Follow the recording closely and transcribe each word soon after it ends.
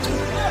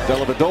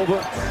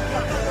Dellavedova.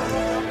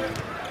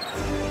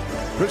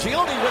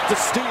 Prigioni with the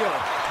steal.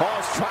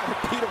 Hall's trying to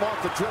beat him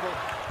off the dribble.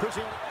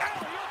 Prigioni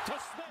to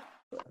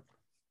Smith.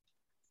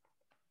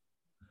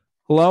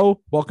 Hello,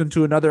 welcome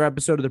to another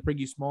episode of the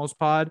Priggy Smalls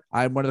Pod.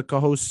 I'm one of the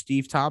co-hosts,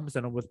 Steve Thomas,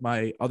 and I'm with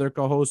my other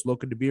co-host,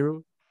 Lokin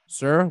Debiru.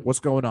 Sir, what's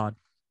going on?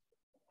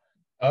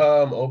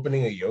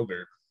 Opening a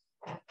yogurt.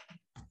 I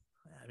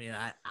mean,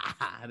 I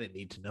didn't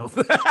need to know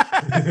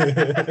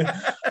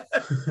that.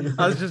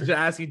 I was just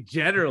asking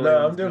generally.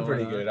 No, I'm doing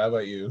pretty good. How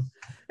about you?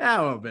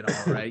 Yeah, I've been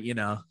all right. You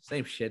know,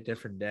 same shit,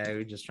 different day.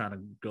 We're just trying to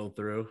go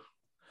through.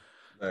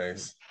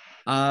 Nice.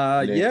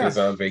 Nick is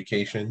on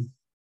vacation.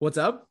 What's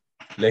up?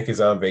 Nick is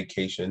on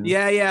vacation.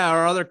 Yeah.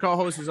 Our other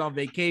co-host is on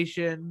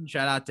vacation.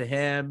 Shout out to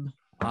him.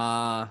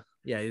 I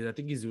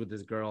think he's with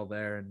his girl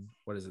there, and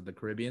what is it, the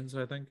Caribbean?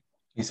 So I think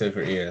he said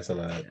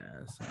something like that.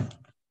 Yeah. So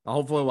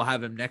hopefully we'll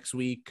have him next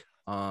week.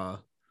 So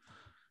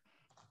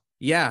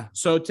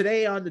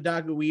today on the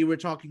docket, we were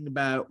talking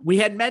about, we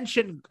had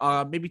mentioned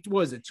maybe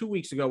 2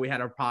 weeks ago we had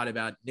our pod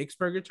about Nick's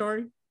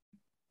Purgatory.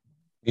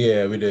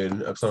 Yeah, we did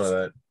some of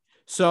that.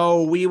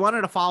 So we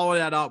wanted to follow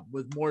that up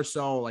with more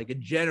so like a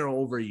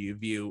general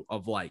overview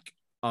of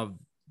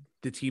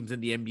the teams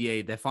in the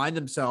NBA that find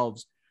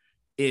themselves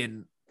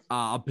in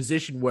a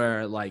position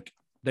where like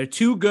they're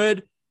too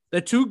good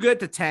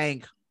to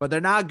tank, but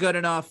they're not good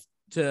enough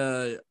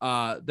to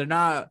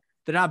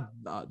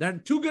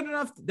they're too good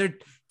enough. They're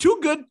too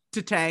good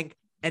to tank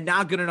and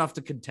not good enough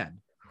to contend.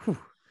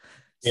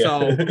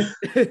 So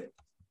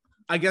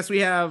I guess we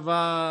have,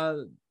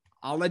 I'll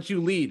let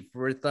you lead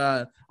with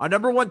our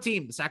number one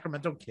team, the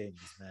Sacramento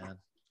Kings, man.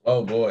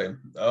 Oh boy.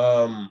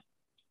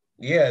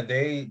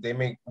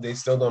 They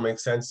still don't make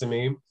sense to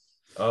me.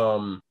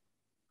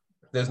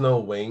 There's no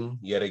wing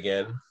yet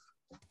again.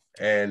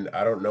 And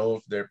I don't know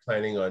if they're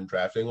planning on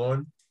drafting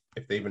one,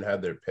 if they even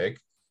have their pick.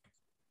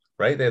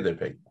 Right? They have their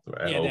pick.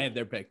 They have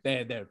their pick. They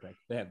have their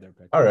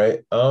pick. All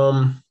right.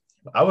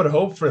 I would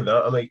hope for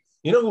them. I'm like,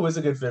 you know who is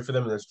a good fit for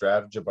them in this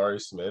draft?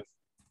 Jabari Smith.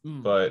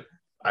 But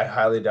I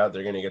highly doubt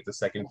they're going to get the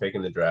second pick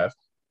in the draft.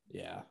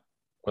 Yeah.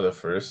 Or the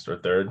first or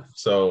third.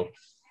 So,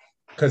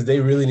 because they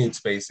really need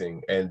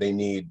spacing and they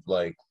need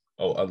like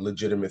a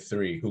legitimate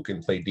three who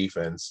can play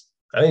defense.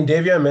 I think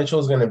Davion Mitchell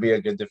is going to be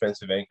a good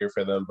defensive anchor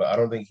for them, but I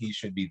don't think he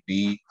should be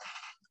the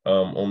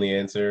only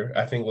answer.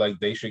 I think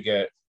like they should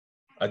get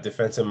a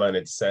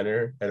defensive-minded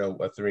center and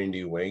a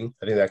 3-and-D wing.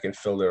 I think that can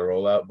fill their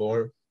role out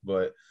more.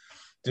 But,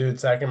 dude,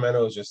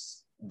 Sacramento is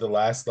just the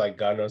last, like,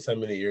 God knows how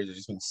many years, it's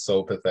just been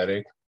so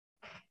pathetic.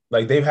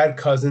 Like, they've had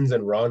Cousins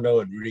and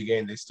Rondo and Rudy Gay,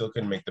 and they still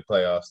couldn't make the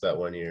playoffs that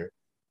one year.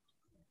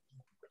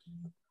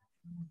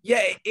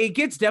 Yeah, it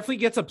definitely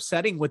gets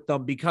upsetting with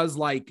them because,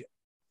 like,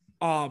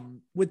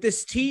 with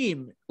this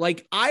team,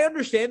 like, I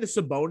understand the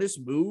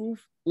Sabonis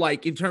move,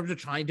 like, in terms of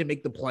trying to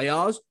make the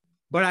playoffs,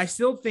 but I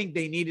still think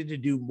they needed to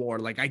do more.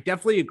 Like, I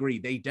definitely agree.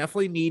 They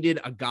definitely needed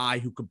a guy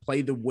who could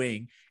play the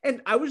wing.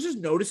 And I was just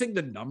noticing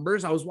the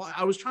numbers. I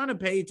was trying to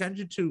pay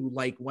attention to,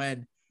 like,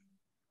 when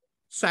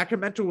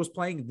Sacramento was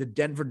playing the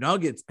Denver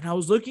Nuggets, and I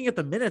was looking at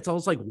the minutes. I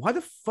was like, why the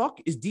fuck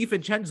is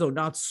DiVincenzo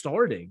not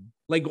starting?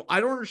 Like,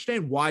 I don't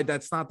understand why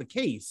that's not the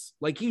case.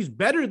 Like, he's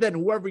better than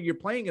whoever you're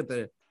playing at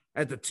the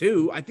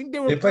two. I think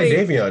they play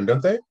Davion,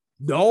 don't they?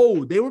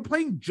 No, they were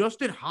playing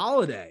Justin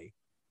Holiday.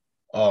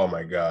 Oh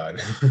my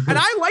God. And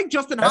I like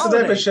Justin That's Holiday.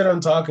 the type of shit I'm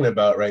talking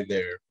about right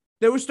there.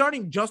 They were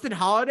starting Justin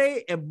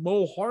Holiday and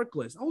Mo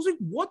Harkless. I was like,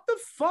 what the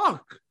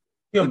fuck?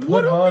 You Like,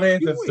 put Holiday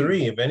at the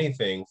 3, if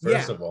anything,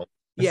 first of all.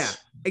 Yeah,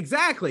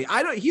 exactly.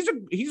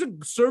 He's a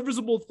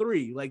serviceable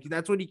 3. Like,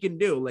 that's what he can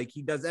do. Like,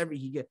 he does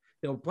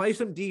he'll play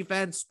some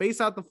defense, space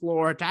out the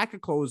floor, attack a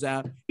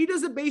closeout. He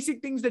does the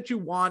basic things that you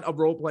want a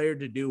role player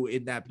to do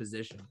in that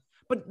position.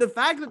 But the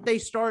fact that they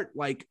start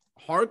like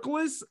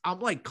Harkless,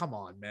 I'm like, come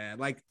on, man.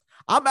 Like,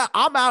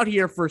 I'm out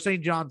here for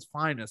St. John's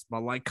finest,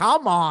 but like,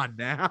 come on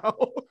now.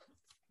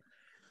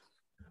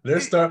 Their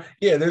starting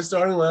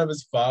lineup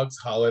is Fox,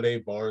 Holiday,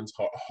 Barnes,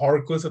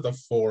 Harkless at the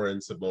 4,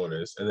 and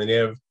Sabonis. And then you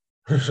have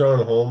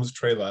Rashawn Holmes,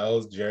 Trey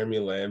Lyles, Jeremy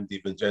Lamb,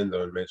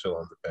 DiVincenzo, and Mitchell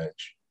on the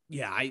bench.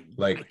 Yeah,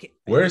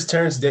 where's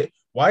Terrence Davis?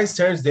 Why is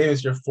Terrence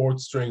Davis your 4th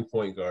string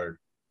point guard?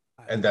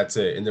 And that's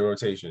it in the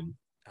rotation.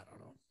 I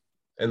don't know.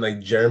 And like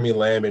Jeremy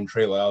Lamb and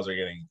Trey Lyles are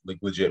getting like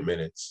legit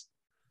minutes.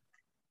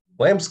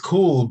 Lamb's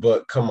cool,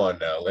 but come on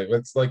now. Like,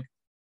 let's like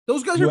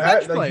those guys are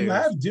bench players. You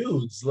have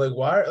dudes. Like,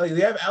 why? Like,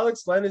 they have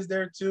Alex Len is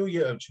there too.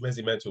 Yeah,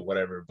 Chimezie Metu,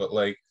 whatever. But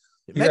like,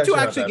 Metu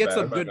actually gets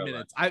some good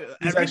minutes.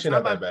 He's actually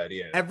not that bad.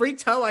 Yeah. Every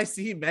time I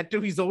see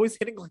Metu, he's always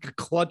hitting like a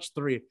clutch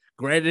 3.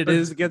 Granted, it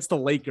is against the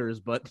Lakers,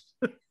 but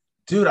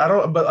dude, I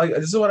don't. But like,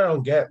 this is what I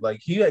don't get. Like,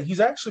 he's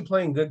actually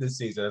playing good this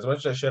season. As much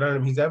as I shit on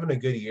him, he's having a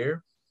good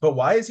year. But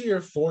why is he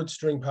your 4th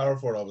string power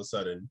forward all of a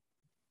sudden?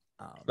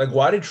 Like,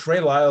 why did Trey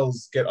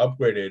Lyles get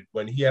upgraded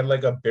when he had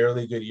like a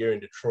barely good year in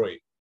Detroit?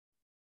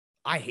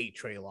 I hate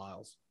Trey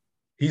Lyles.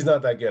 He's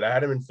not that good. I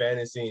had him in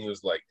fantasy, and he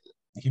was like,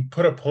 he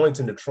put up points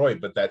in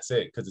Detroit, but that's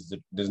it because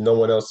there's no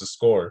one else to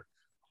score.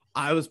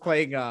 I was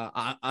playing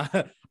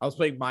I was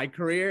playing my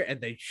career, and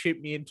they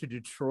shipped me into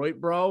Detroit,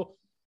 bro.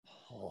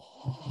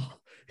 Oh,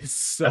 it's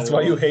so That's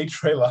why you hate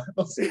Trey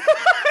Lyles.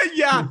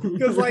 yeah,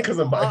 because like because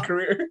of my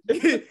career.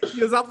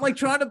 Because I'm like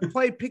trying to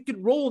play pick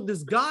and roll, and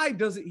this guy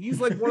doesn't. He's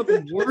like one of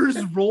the worst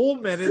roll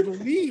men in the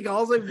league. I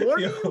was like, what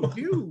do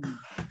you do?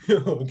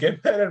 Yo,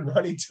 get mad at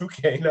Ronnie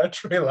 2K, not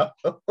Trey Lyles.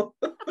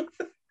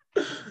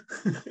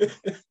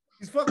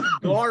 He's fucking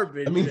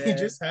garbage. I mean, man. he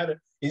just had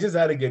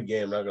a good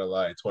game. Not gonna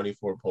lie,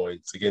 24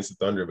 points against the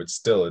Thunder, but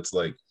still, it's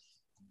like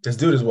this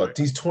dude is what?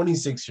 He's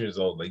 26 years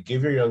old. Like,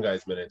 give your young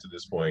guys minutes at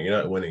this point. You're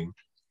not winning.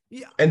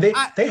 Yeah, and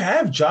they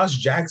have Josh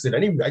Jackson.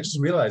 I just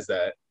realized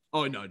that.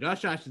 Oh no,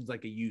 Josh Jackson's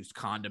like a used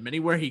condom.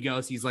 Anywhere he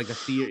goes, he's like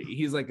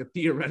a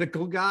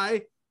theoretical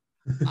guy.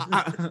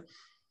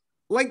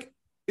 Like,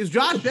 is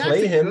Josh Jackson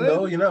play him good?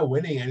 though? You're not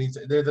winning, and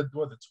they're the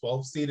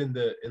 12th seed in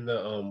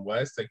the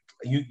West. Like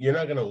you're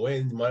not gonna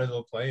win. You might as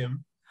well play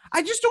him.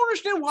 I just don't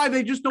understand why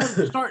they just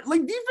don't start.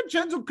 Like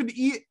DiVincenzo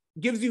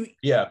gives you.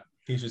 Yeah,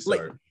 he should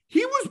start. Like,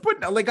 he was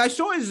putting, like, I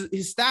saw his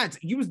stats.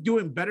 He was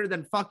doing better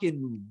than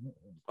fucking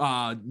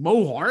Mo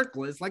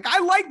Harkless. Like, I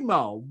like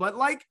Mo, but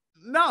like,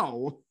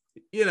 no,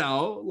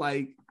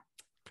 like,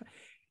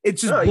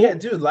 it's just yeah,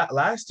 dude.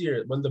 Last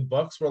year when the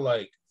Bucks were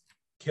like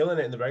killing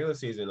it in the regular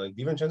season, like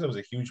DiVincenzo was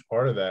a huge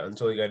part of that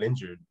until he got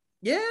injured.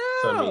 Yeah.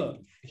 So I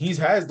mean, he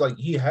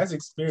has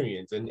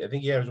experience, and I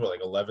think he averaged like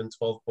 11,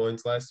 12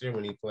 points last year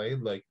when he played,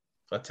 like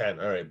a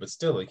 10. All right, but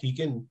still, like he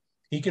can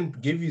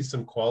give you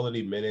some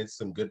quality minutes,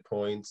 some good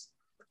points.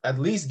 At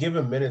least give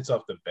him minutes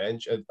off the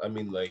bench. I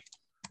mean, like,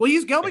 well,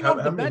 he's going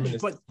off the bench,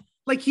 minutes? but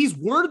like he's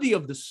worthy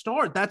of the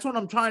start. That's what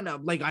I'm trying to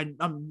like.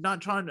 I'm not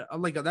trying to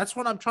like. That's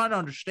what I'm trying to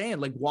understand.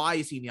 Like, why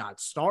is he not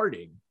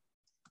starting?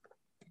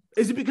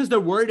 Is it because they're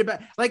worried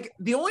about, like,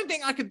 the only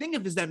thing I could think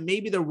of is that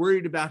maybe they're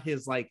worried about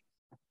his, like,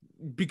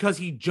 because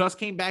he just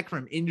came back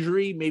from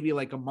injury maybe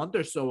like a month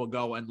or so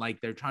ago, and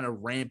like they're trying to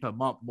ramp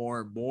him up more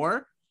and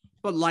more.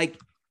 But like,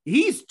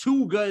 he's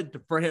too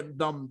good for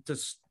them to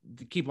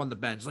keep on the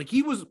bench. Like,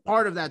 he was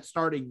part of that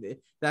starting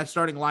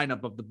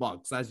lineup of the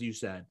Bucks, as you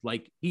said.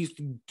 Like, he's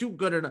too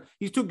good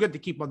to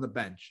keep on the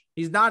bench.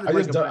 He's not.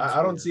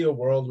 I don't see a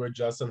world where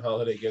Justin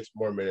Holiday gets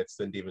more minutes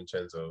than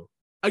DiVincenzo.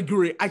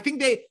 Agree. I think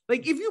they,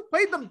 like, if you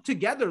played them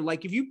together,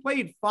 like if you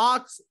played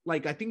Fox,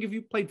 like I think if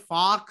you played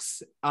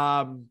Fox,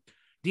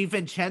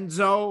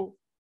 DiVincenzo,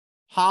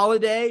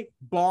 Holiday,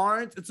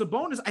 Barnes, it's a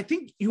bonus. I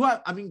think you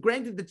have, I mean,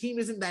 granted, the team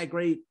isn't that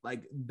great,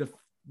 like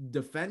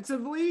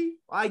defensively.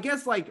 I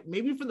guess like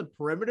maybe for the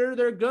perimeter,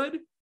 they're good.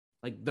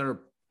 Like, they're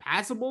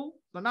passable.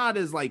 They're not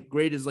as like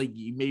great as like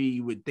maybe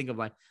you would think of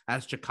like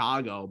as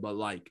Chicago, but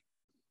like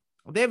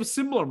they have a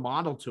similar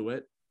model to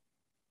it.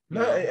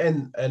 No,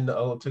 and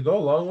to go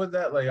along with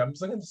that, like I'm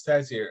just looking at the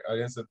stats here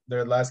against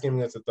their last game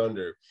against the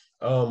Thunder.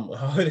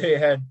 Holiday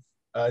had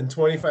in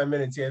 25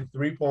 minutes, he had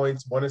 3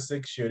 points, 1 of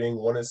 6 shooting,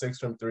 1 of 6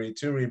 from 3,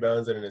 2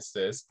 rebounds, and an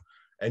assist.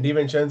 And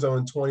DiVincenzo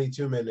in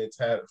 22 minutes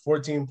had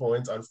 14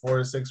 points on 4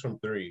 of 6 from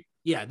 3.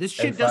 Yeah, this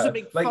shit doesn't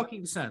make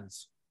fucking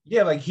sense.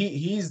 Yeah, like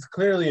he's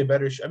clearly a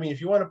better. I mean,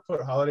 if you want to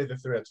put Holiday the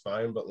 3, that's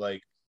fine. But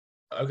like,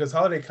 because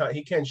Holiday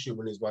he can shoot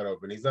when he's wide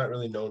open. He's not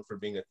really known for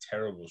being a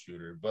terrible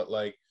shooter. But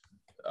like,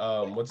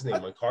 what's his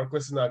name? Like,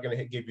 Harkless is not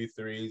gonna give you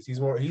threes. He's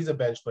a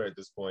bench player at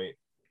this point.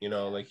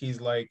 Like he's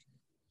like,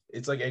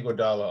 it's like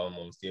Iguodala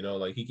almost.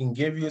 Like he can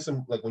give you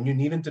some, like when you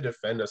need him to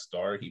defend a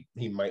star,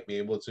 he might be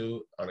able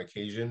to on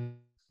occasion.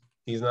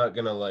 He's not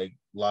gonna like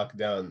lock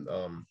down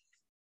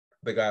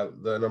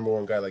the number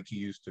one guy like he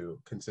used to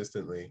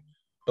consistently.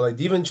 But like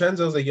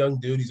DiVincenzo's a young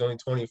dude. He's only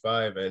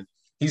 25, and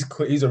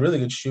he's a really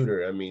good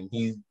shooter. I mean,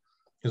 he's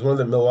one of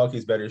the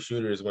Milwaukee's better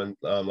shooters when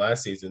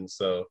last season.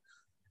 So,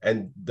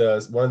 and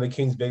one of the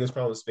Kings' biggest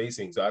problem is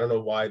spacing. So I don't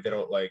know why they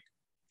don't like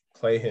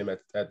play him at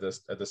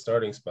the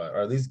starting spot, or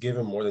at least give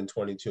him more than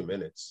 22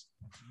 minutes.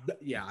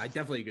 Yeah, I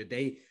definitely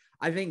agree.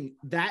 I think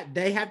that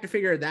they have to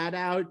figure that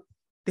out.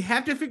 They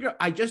have to figure.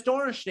 I just don't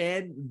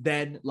understand.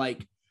 Then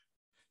like,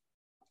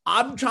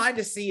 I'm trying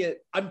to see it.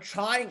 I'm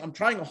trying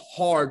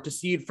hard to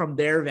see it from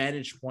their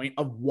vantage point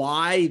of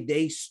why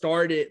they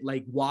started,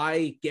 like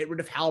why get rid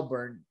of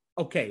Halburn.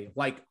 Okay,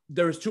 like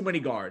there's too many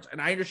guards,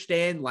 and I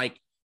understand like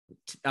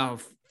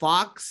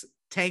Fox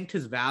tanked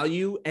his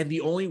value, and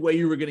the only way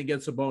you were going to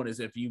get Sabonis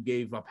if you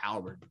gave up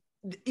Halburn.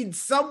 In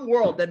some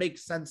world, that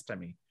makes sense to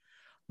me.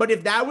 But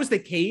if that was the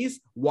case,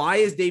 why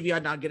is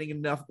Davion not getting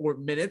enough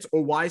minutes,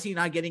 or why is he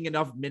not getting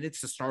enough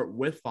minutes to start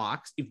with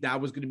Fox? If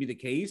that was going to be the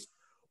case,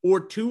 or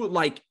two,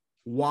 like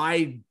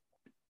why,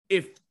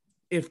 if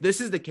this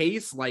is the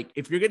case, like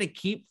if you're going to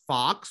keep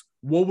Fox,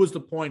 what was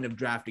the point of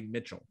drafting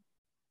Mitchell?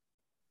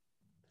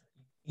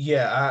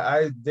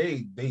 Yeah,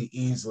 they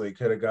easily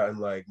could have gotten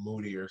like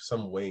Moody or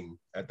some wing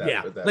at that.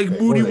 Yeah, at that like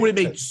pick. Moody would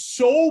have made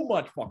so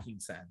much fucking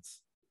sense.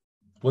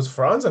 Was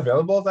Franz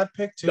available at that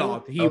pick too?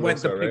 No, he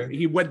went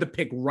the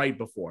pick right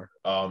before.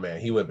 Oh man,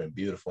 he would have been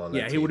beautiful on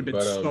that team. He would have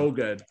been so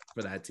good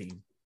for that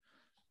team.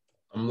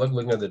 I'm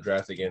looking at the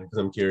draft again because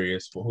I'm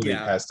curious who they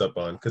passed up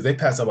on, because they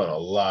passed up on a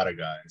lot of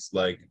guys.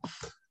 Like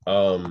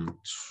the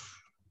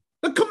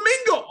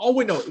Kuminga. Oh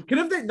wait, no.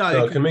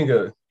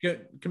 Kuminga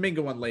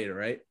went later,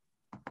 right?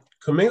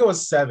 Kuminga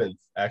was 7th,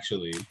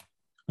 actually.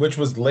 which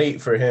was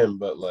late for him,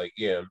 but like,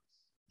 yeah.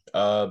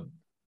 I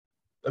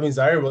mean,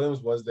 Zaire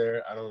Williams was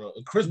there. I don't know.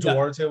 Chris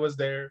Duarte was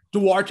there.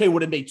 Duarte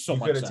would have made so you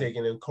much could have sense.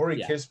 taken him. Corey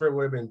Kispert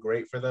would have been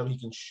great for them. He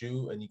can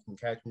shoot and he can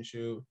catch and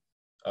shoot.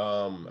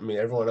 I mean,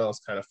 everyone else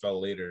kind of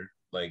fell later.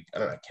 Like, I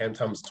don't know, Cam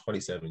Thomas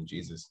 27,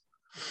 Jesus.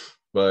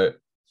 But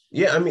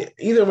yeah, I mean,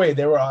 either way,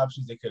 there were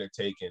options they could have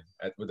taken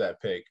with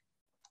that pick.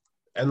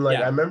 And like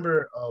I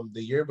remember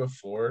the year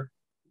before,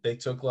 they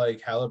took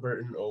like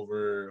Halliburton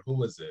over who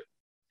was it?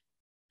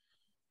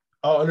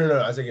 Oh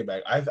no, I take it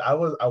back.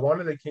 I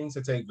wanted the Kings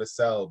to take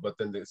Vassell, but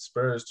then the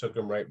Spurs took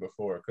him right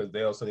before because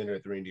they also needed a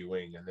 3-and-D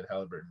wing, and then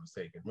Halliburton was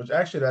taken. Which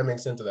actually that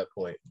makes sense at that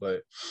point.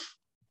 But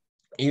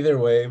either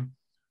way,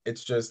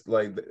 it's just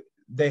like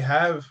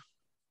they're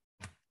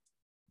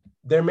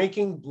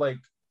making like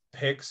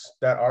picks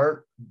that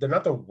they're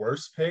not the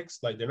worst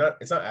picks. Like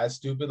it's not as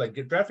stupid. Like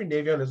drafting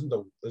Davion isn't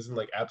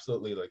like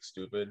absolutely like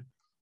stupid,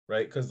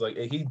 right? Because like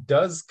he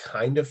does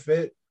kind of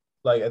fit.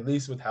 Like at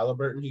least with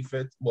Halliburton, he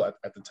fit. Well,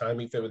 at the time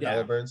he fit with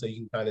Halliburton, so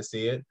you can kind of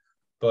see it.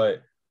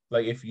 But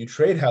like if you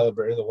trade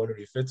Halliburton, the one who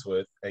he fits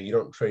with, and you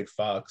don't trade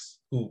Fox,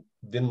 who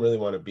didn't really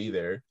want to be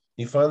there,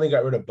 he finally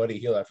got rid of Buddy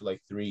Hield after like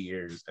 3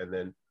 years, and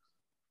then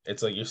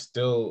it's like you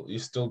still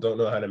don't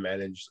know how to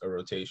manage a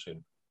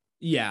rotation.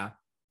 Yeah.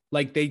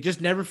 Like they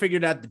just never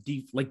figured out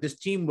like this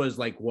team was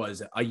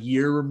a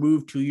year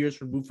removed, 2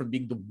 years removed from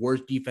being the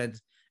worst defense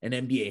in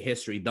NBA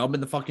history. Them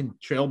and the fucking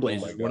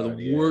Trailblazers, one of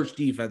the worst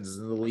defenses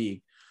in the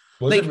league.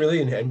 Was it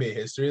really in NBA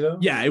history though?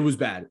 Yeah, it was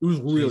bad. It was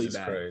really Jesus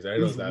bad. Christ.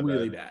 It was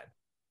really bad.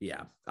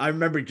 Yeah. I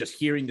remember just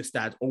hearing the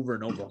stats over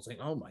and over. I was like,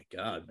 oh my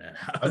God, man.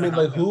 I mean,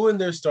 like who in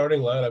their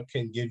starting lineup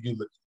can give you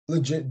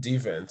legit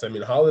defense? I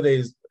mean,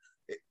 Holiday's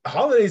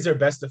their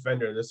best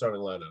defender in their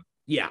starting lineup.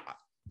 Yeah.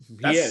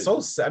 That's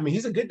so sad. I mean,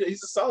 he's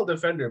a solid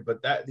defender,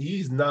 but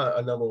he's not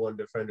a number one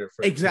defender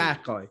for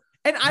exactly.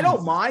 And I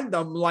don't mind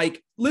them.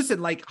 Like,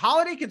 listen, like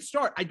Holiday can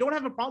start. I don't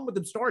have a problem with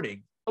them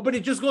starting, but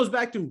it just goes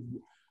back to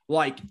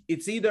like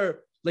it's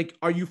either like,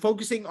 are you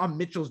focusing on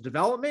Mitchell's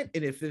development?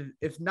 And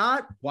if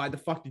not, why the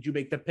fuck did you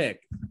make the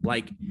pick?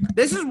 Like,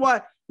 this is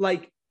what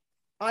like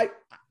I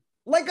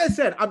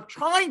said, I'm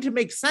trying to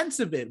make sense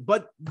of it,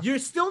 but you're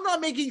still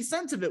not making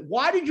sense of it.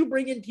 Why did you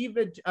bring in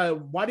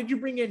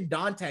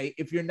Dante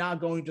if you're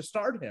not going to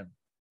start him?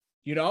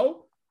 You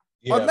know,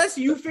 unless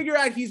you figure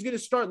out he's going to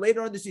start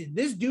later on this season.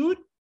 This dude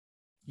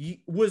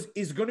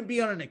is going to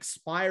be on an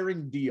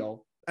expiring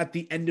deal at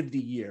the end of the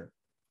year.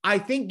 I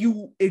think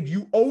if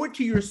you owe it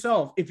to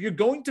yourself, if you're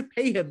going to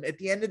pay him at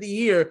the end of the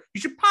year,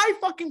 you should probably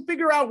fucking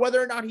figure out whether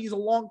or not he's a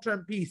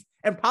long-term piece.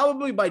 And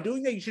probably by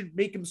doing that, you should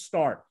make him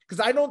start. Because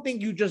I don't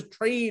think you just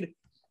trade.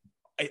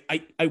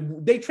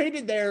 They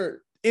traded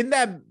in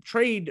that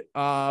trade.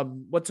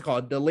 What's it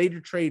called? The later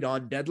trade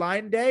on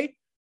deadline day.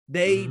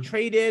 They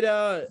traded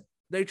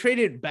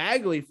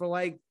Bagley for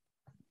like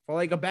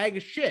a bag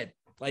of shit.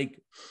 Like,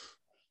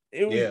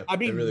 it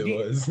really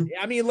was.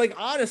 I mean, like,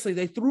 honestly,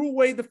 they threw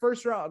away the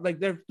first round. Like,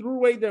 they threw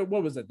away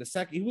what was it?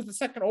 He was the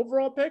second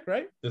overall pick,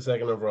 right? The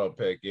second overall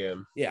pick, yeah.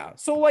 Yeah.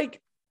 So,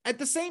 like, at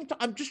the same time,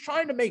 I'm just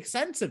trying to make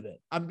sense of it.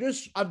 I'm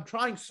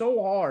trying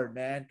so hard,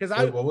 man. Because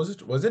what was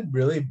it? Was it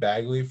really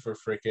Bagley for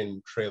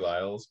freaking Trey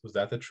Lyles? Was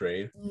that the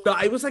trade? No,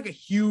 it was like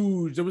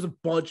there was a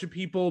bunch of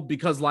people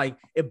because like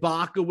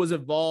Ibaka was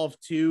involved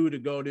too to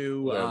go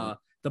to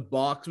the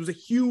Bucks. It was a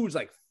huge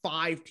like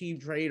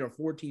 5-team trade or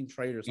 14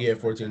 trade or something. Yeah,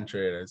 14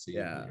 trade. I see.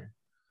 Yeah.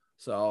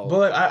 So,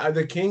 but like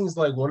the Kings,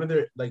 like one of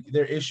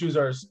their issues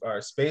are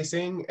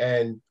spacing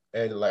and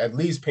like at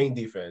least paint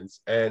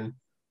defense, and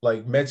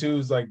like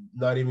Metu's like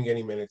not even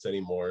getting minutes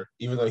anymore,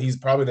 even though he's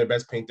probably their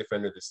best paint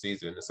defender this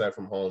season aside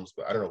from Holmes.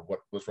 But I don't know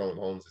what's wrong with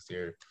Holmes this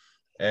year,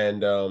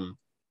 and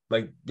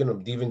like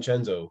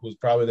DiVincenzo, who's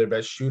probably their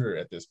best shooter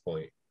at this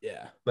point.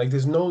 Yeah. Like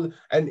there's no,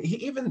 and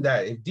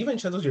if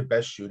DiVincenzo's your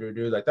best shooter,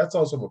 dude, like that's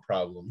also a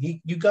problem.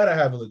 You gotta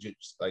have a legit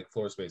like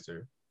floor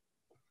spacer.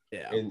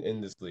 Yeah.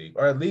 In this league,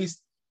 or at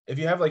least if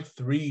you have like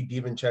 3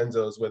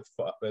 DiVincenzos with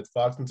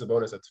Fox and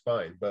Sabonis, that's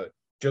fine. But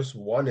just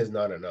one is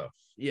not enough.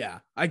 Yeah,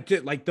 I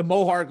did like the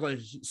Mo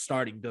Harkless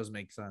starting does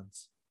make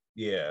sense.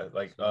 Yeah,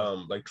 like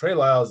Trey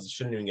Lyles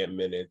shouldn't even get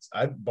minutes.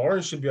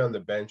 Barnes should be on the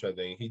bench. I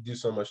think he'd do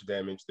so much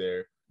damage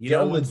there. You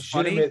know what's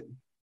legitimate. Funny?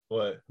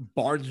 What?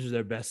 Barnes is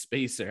their best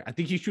spacer. I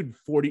think he's shooting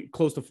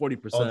close to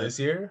 40%. Oh, this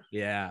year?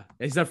 Yeah,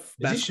 he's their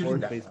best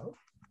shooting spacer.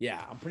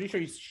 Yeah, I'm pretty sure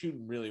he's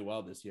shooting really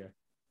well this year.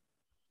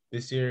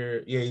 This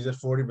year, yeah, he's at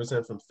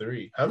 40% from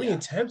 3. How many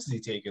attempts is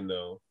he taking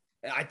though?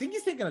 I think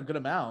he's taking a good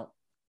amount.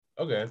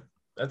 Okay,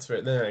 that's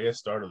fair. Then I guess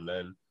start him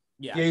then.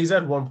 Yeah, he's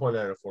at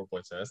 1.9 or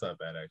 4.7. That's not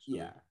bad actually.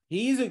 Yeah,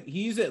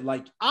 he's at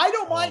like I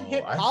don't mind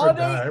him. I forgot.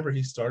 I remember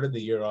he started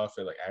the year off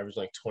at like average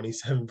like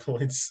 27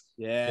 points.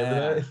 Yeah.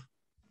 Remember that?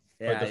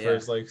 Yeah, like the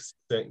first like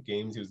set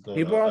games he was going.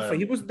 They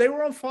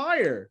were on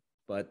fire,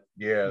 but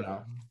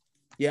yeah,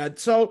 yeah.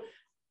 So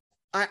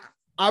I'm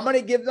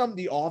gonna give them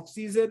the off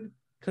season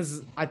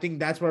because I think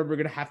that's where we're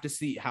gonna have to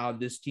see how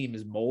this team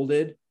is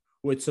molded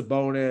with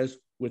Sabonis,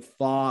 with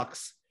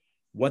Fox,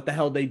 what the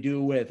hell they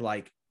do with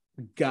like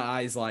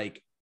guys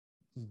like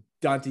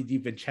Dante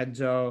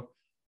DiVincenzo,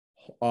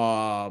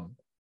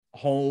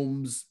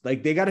 Holmes.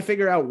 Like they got to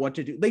figure out what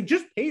to do. They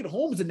just paid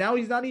Holmes, and now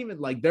he's not even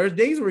like. There's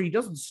days where he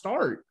doesn't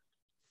start.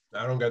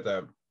 I don't get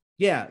that.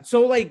 Yeah,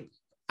 so like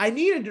I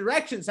need a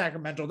direction,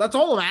 Sacramento. That's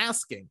all I'm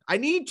asking. I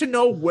need to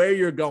know where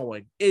you're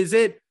going.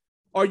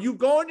 Are you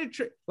going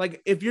to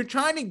like if you're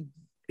trying to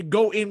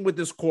go in with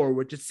this core,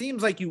 which it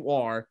seems like you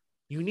are,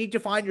 you need to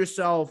find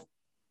yourself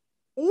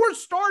or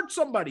start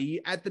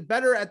somebody at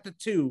the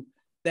 2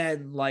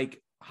 than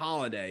like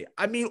Holiday.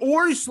 I mean,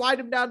 or you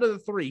slide him down to the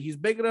 3. He's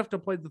big enough to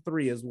play the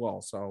 3 as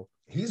well. So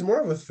he's more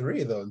of a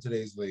 3 though in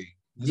today's league.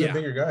 He's a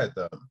bigger guy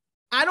though.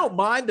 I don't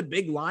mind the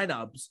big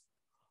lineups,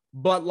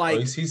 but like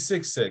he's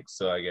 6'6",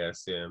 so I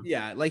guess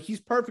yeah, like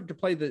he's perfect to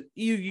play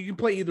you can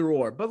play either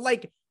or, but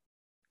like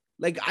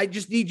I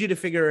just need you to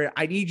figure it.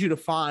 I need you to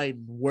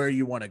find where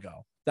you want to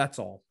go. That's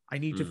all. I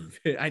need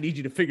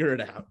you to figure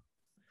it out.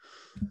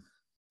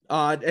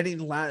 Any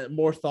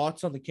more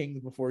thoughts on the Kings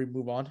before we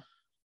move on?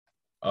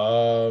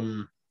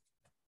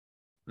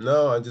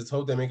 No, I just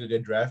hope they make a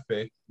good draft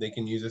pick. They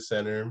can use a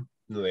center.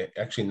 No, they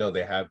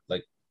have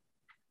like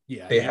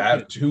they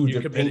have two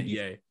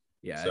committed.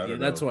 Yeah, so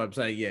that's what I'm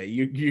saying. Yeah,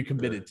 you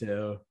committed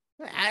to.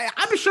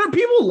 I'm sure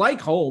people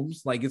like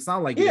Holmes. Like it's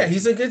not like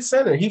he's a good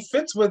center. He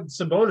fits with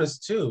Sabonis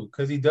too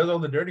because he does all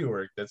the dirty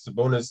work that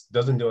Sabonis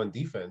doesn't do on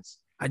defense.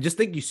 I just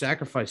think you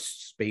sacrifice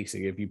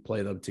spacing if you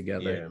play them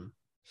together. Yeah.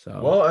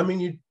 So well, I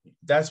mean,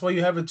 that's why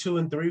you have a 2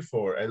 and 3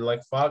 for, and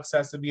like Fox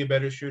has to be a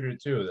better shooter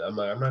too. I'm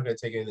not gonna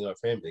take anything off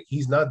him. Like,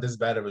 he's not this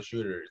bad of a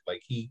shooter.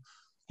 Like he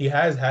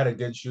has had a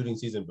good shooting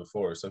season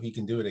before, so he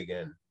can do it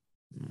again.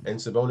 And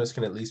Sabonis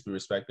can at least be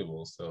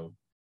respectable. So.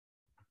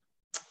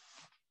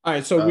 All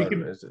right, so we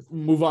can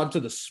move on to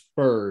the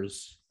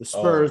Spurs. The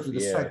Spurs are the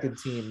second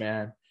team,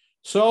 man.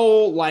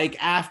 So, like,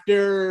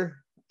 after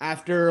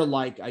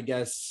like, I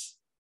guess,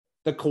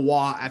 after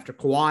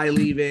Kawhi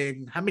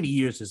leaving, how many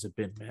years has it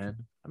been, man?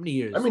 How many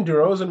years? I mean,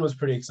 DeRozan was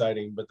pretty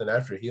exciting, but then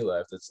after he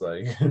left, it's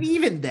like...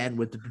 Even then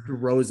with the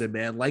DeRozan,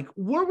 man, like,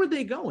 where were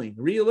they going,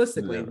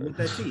 realistically, with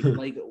that team?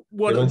 Like,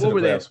 what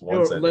were they?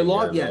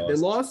 They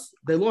lost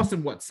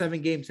in, what,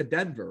 7 games to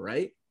Denver,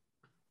 right?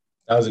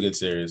 That was a good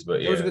series, but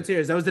yeah. It was a good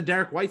series. That was the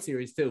Derek White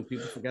series, too.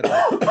 People forget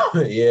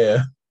that.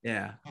 Yeah.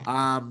 Yeah.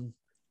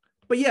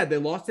 But yeah, they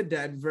lost to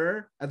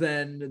Denver, and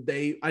then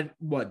they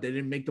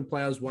didn't make the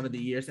playoffs one of the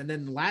years, and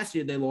then last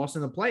year they lost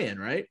in the play-in,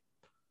 right?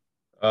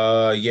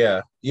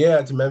 Yeah,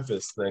 to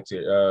Memphis next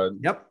year.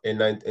 Yep. In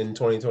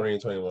 2020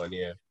 and 21,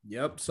 yeah.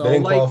 Yep. So they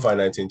didn't qualify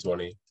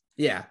 1920.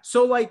 Yeah.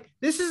 So like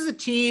this is a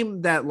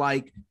team that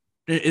like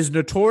is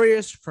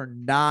notorious for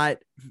not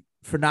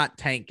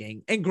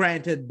tanking, and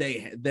granted,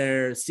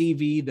 their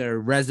CV, their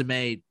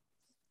resume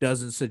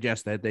doesn't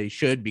suggest that they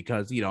should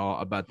because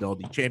about all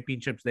the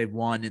championships they've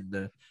won in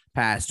the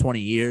past 20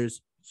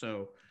 years.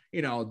 So,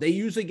 they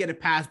usually get a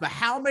pass, but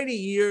how many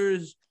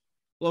years,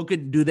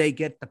 Logan, do they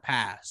get the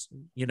pass?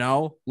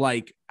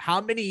 Like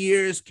how many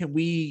years can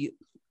we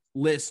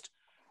list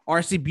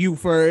R.C.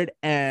 Buford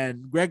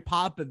and Greg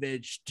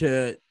Popovich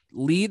to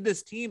lead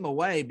this team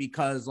away?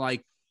 Because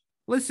like,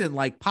 listen,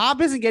 like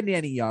Pop isn't getting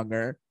any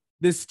younger.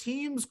 This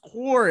team's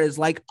core is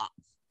like,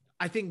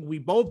 I think we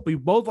both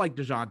like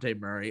DeJounte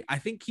Murray. I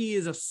think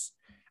he's a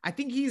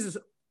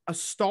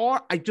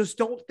star. I just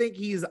don't think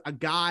he's a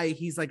guy.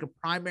 He's like a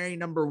primary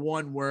number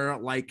one where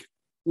like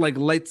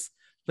let's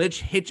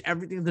hitch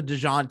everything to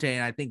DeJounte,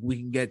 and I think we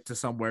can get to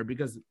somewhere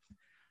because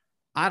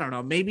I don't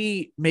know,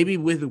 maybe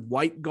with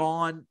White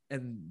gone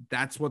and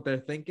that's what they're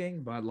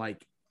thinking. But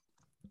like,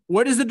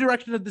 what is the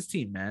direction of this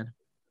team, man?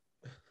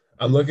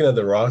 I'm looking at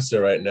the roster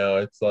right now.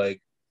 It's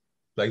like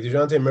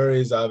DeJounte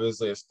Murray is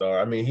obviously a star.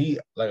 I mean,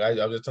 I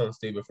was just telling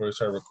Steve before we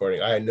started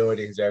recording, I had no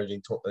idea he's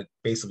averaging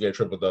basically a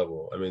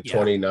triple-double. I mean,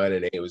 29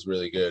 and 8 was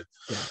really good.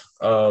 Yeah.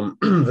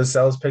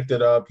 Vassell's picked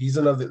it up. He's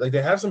another, like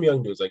they have some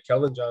young dudes like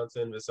Keldon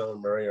Johnson, Vassell,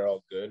 and Murray are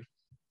all good.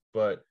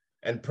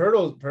 And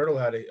Pirtle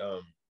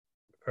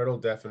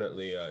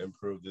definitely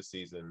improved this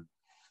season.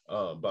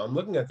 But I'm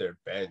looking at their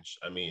bench.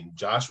 I mean,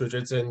 Josh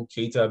Richardson,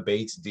 Keita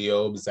Bates,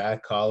 Diop,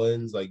 Zach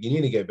Collins. Like, you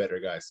need to get better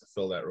guys to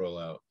fill that role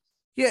out.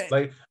 Yeah.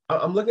 Like,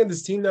 I'm looking at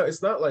this team now.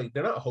 It's not like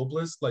they're not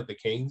hopeless, like the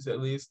Kings,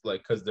 at least,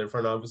 like, because their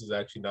front office is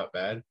actually not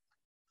bad.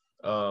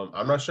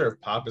 I'm not sure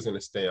if Pop is going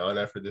to stay on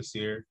after this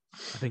year.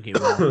 I think he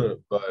will.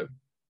 But,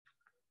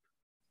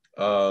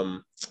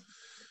 I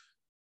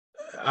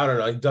don't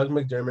know. Like, Doug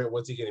McDermott,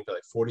 what's he getting for,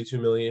 like, $42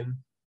 million?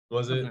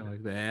 Was it? Something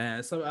like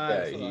that. So,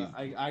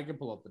 I can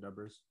pull up the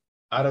numbers.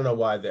 I don't know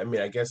why.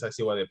 I guess I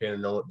see why they're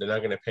paying. No, they're not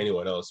going to pay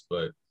anyone else,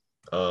 but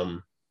I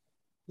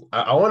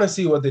want to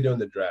see what they do in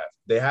the draft.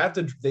 They have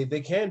to.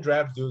 They can't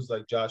draft dudes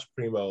like Josh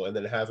Primo and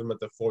then have him at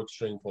the 4th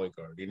string point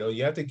guard.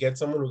 You have to get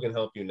someone who can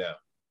help you now.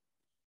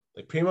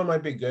 Like Primo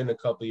might be good in a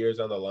couple years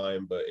down the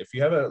line, but if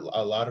you have a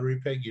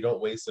lottery pick, you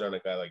don't waste it on a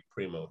guy like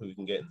Primo who you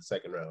can get in the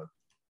 2nd round.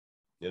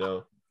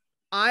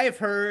 I've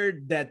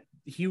heard that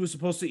he was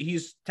supposed to. He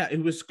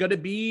was going to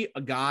be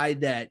a guy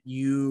that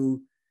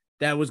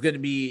was going to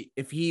be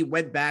if he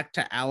went back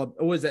to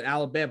Alabama. Was it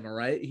Alabama?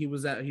 Right? He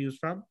was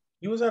from.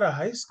 He was out of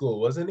high school,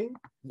 wasn't he?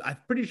 I'm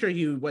pretty sure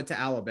he went to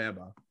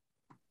Alabama.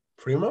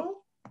 Primo?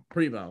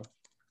 Primo.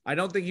 I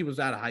don't think he was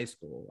out of high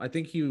school. I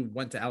think he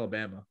went to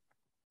Alabama.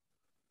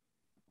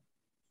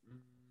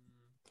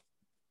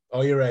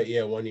 Oh, you're right.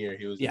 Yeah, 1 year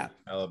he was in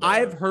Alabama.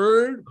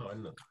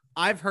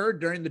 I've heard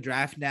during the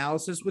draft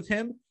analysis with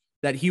him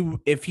that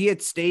if he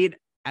had stayed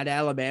at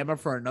Alabama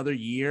for another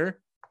year,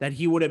 that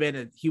he would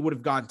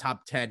have gone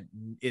top 10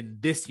 in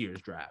this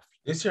year's draft.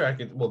 This year, I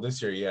could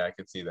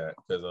see that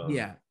because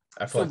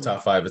I feel like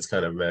top 5 is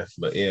kind of meh,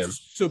 but yeah.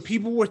 So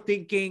people were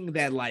thinking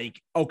that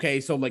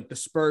the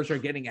Spurs are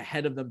getting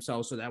ahead of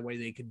themselves so that way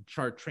they can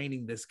start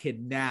training this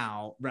kid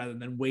now rather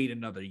than wait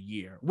another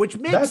year.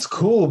 That's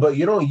cool, but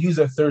you don't use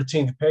a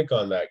 13th pick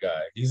on that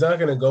guy. He's not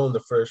going to go in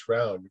the first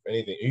round. If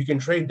anything, you can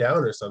trade down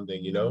or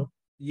something, you know.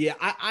 Yeah,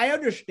 I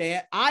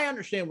understand. I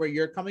understand where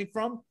you're coming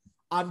from.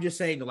 I'm just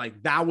saying,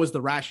 that was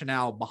the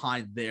rationale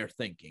behind their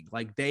thinking.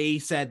 They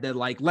said that,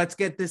 let's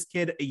get this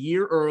kid a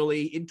year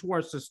early into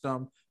our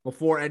system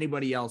before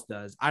anybody else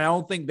does. I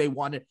don't think they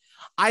wanted.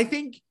 I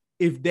think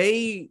if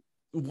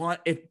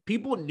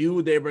people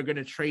knew they were going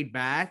to trade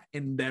back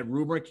and that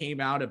rumor came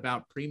out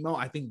about Primo,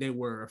 I think they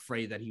were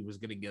afraid that he was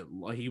going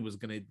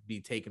to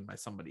be taken by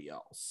somebody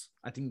else.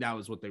 I think that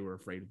was what they were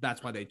afraid of.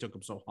 That's why they took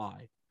him so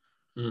high.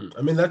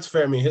 I mean, that's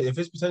fair. I mean, if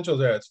his potential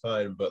is there, it's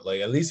fine. But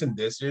at least in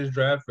this year's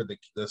draft for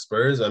the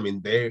Spurs, I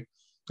mean, this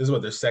is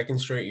their second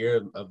straight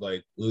year of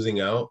losing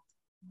out.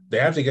 They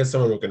have to get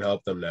someone who can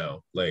help them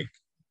now.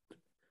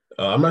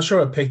 I'm not sure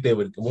what pick they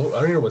would. Well,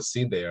 I don't know what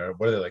seed they are.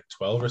 What are they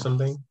 12 or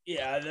something?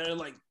 Yeah,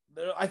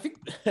 I think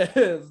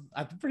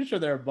I'm pretty sure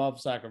they're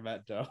above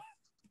Sacramento.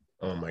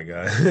 Oh my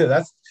god,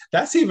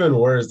 that's even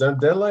worse. They're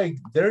more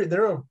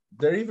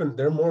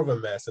of a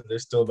mess, and they're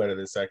still better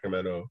than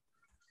Sacramento.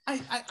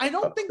 I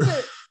don't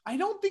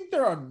think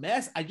they're a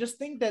mess. I just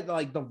think that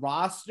the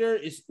roster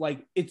is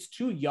it's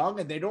too young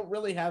and they don't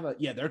really have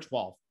they're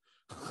 12.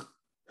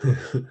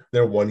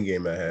 They're 1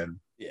 game ahead.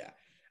 Yeah.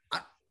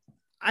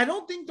 I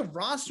don't think the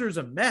roster is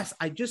a mess.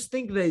 I just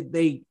think that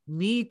they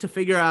need to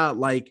figure out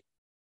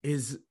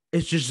is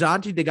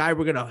Gisante the guy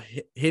we're gonna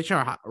hitch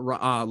our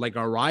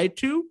ride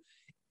to?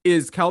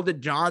 Is Keldon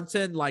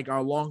Johnson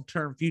our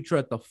long-term future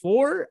at the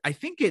 4? I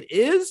think it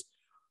is.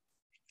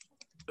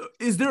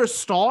 Is there a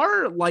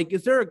star?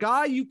 Is there a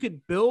guy you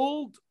could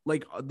build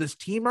this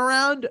team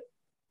around?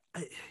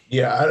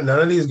 Yeah, none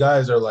of these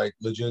guys are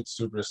legit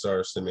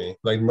superstars to me.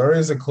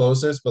 Murray's the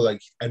closest,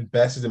 but at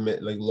best is a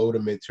low to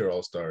mid tier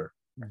all star.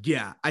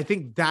 Yeah, I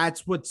think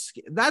that's what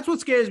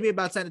scares me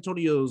about San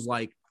Antonio's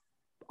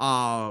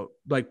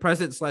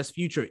present /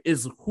 future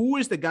is who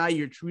is the guy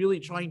you're really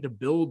trying to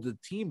build the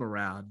team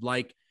around.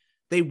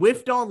 They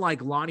whiffed on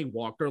Lonnie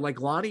Walker.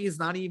 Lonnie is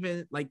not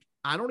even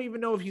I don't even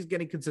know if he's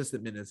getting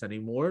consistent minutes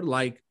anymore.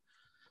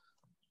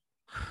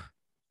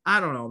 I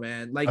don't know,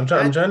 man. I'm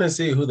trying to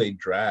see who they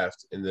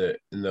draft in the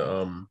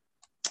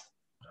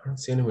I don't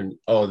see anyone.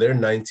 Oh, they're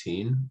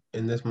 19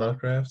 in this mock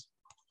draft.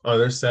 Oh,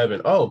 they're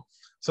 7. Oh,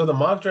 so the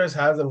mock draft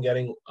has them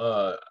getting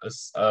a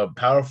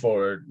power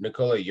forward,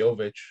 Nikola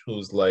Jovic,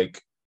 who's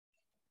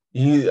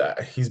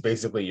he's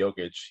basically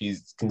Jokic. He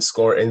can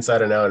score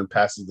inside and out and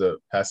passes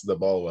the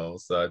ball well.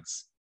 So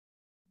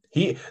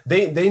they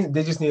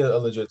just need a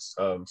legit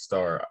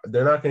star.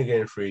 They're not going to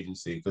get in free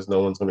agency because no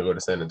one's going to go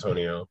to San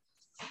Antonio.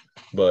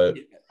 But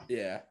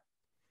yeah,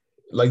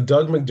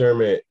 Doug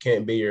McDermott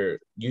can't be your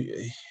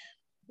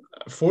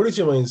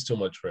 42 million is too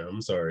much for him.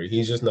 I'm sorry,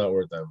 he's just not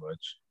worth that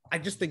much. I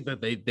just think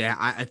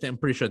that I'm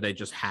pretty sure they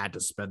just had to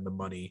spend the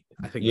money.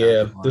 I think.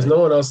 Yeah, there's no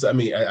one else. I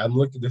mean, I'm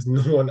looking. There's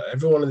no one.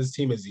 Everyone on this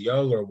team is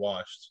young or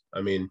washed.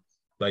 I mean,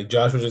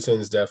 Josh Richardson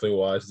is definitely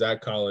washed.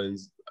 Zach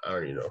Collins, I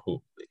don't even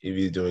know if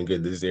he's doing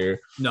good this year.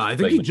 No, I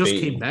think he just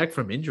came back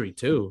from injury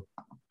too.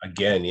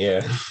 Again,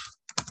 yeah.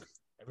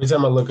 Every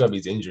time I look up,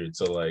 he's injured.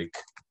 So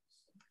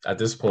at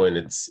this point,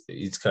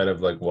 he's kind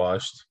of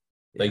washed.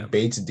 Yeah.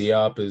 Bates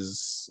Diop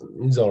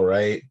he's all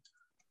right,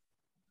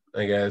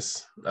 I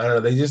guess. I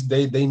don't know.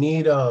 They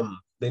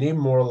need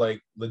more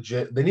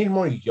legit. They need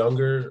more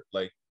younger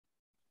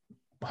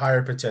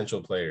higher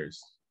potential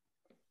players.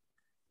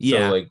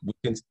 Yeah. So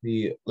we can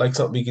see look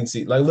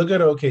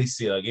at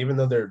OKC. Even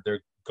though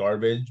they're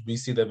garbage, we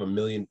see they have 1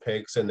 million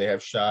picks and they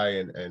have Shai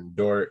and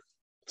Dort.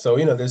 So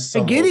there's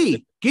some. And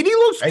Giddey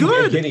looks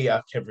good. And Giddey,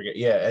 I can't forget.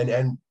 Yeah,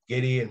 and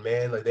Giddey and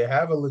man, they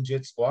have a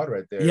legit squad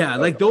right there. Yeah,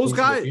 those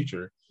guys.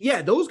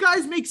 Yeah, those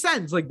guys make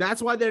sense.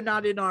 That's why they're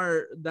not in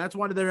That's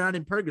why they're not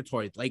in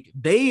Purgatory.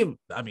 They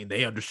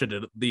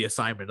understood the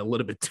assignment a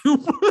little bit too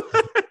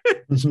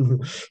much. To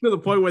the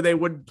point where they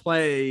wouldn't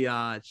play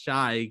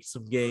Shai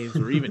some games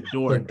or even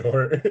Dort.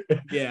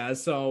 Yeah,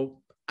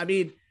 so I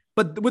mean,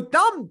 but with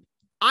them,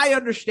 I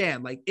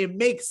understand. It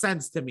makes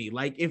sense to me.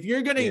 If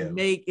you're gonna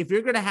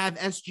have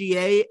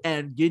SGA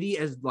and Giddey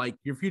as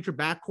your future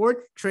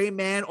backcourt, Trey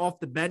Mann off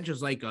the bench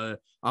as a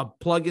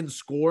plug-in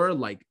scorer,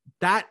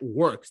 that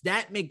works.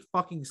 That makes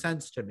fucking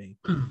sense to me.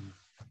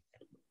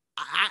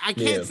 I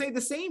can't say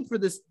the same for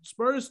this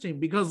Spurs team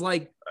because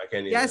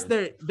yes,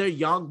 they're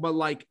young, but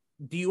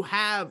do you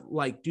have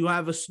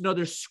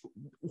another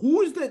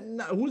who's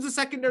the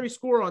secondary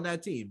scorer on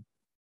that team?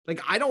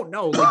 Like, I don't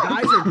know. Like,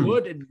 guys are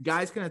good and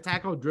guys can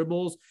attack out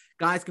dribbles.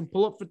 Guys can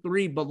pull up for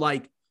three, but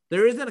like,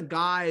 there isn't a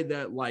guy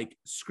that like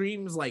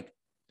screams like,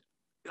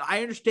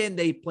 I understand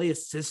they play a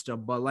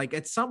system, but like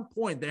at some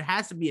point there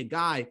has to be a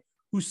guy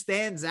who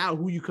stands out,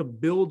 who you can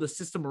build a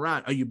system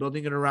around. Are you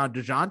building it around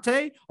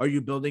DeJounte? Are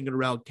you building it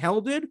around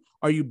Keldon?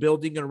 Are you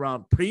building it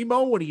around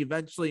Primo when he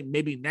eventually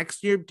maybe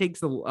next year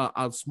takes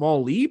a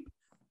small leap?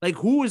 Like,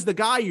 who is the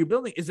guy you're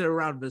building? Is it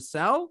around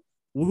Vassell?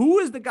 Who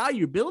is the guy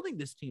you're building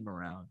this team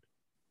around?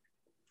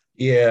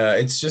 Yeah,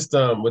 it's just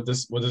with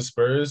the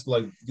Spurs,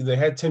 like they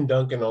had Tim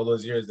Duncan all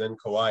those years, then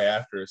Kawhi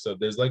after. So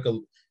there's like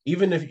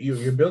even if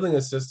you're building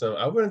a system,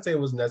 I wouldn't say it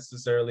was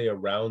necessarily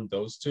around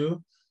those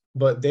two,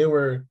 but they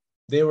were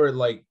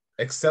like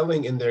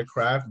excelling in their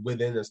craft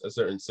within a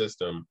certain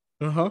system.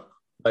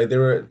 Like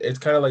it's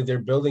kind of like they're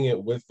building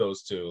it with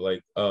those two,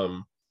 like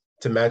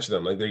to match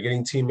them. Like they're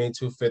getting teammates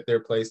who fit their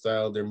play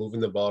style. They're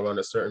moving the ball around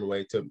a certain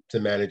way to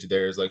manage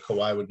theirs. Like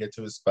Kawhi would get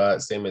to his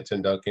spot, same with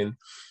Tim Duncan.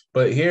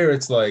 But here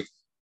it's like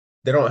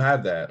they don't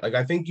have that. Like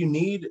I think you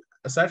need,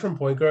 aside from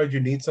point guard, you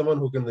need someone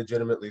who can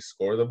legitimately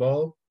score the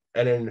ball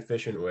in an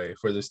efficient way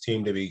for this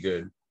team to be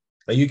good.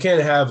 Like you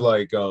can't have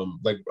I don't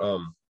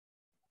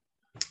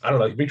know,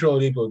 like Victor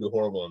Oladipo would do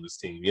horrible on this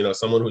team. You know,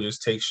 someone who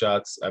just takes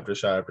shots after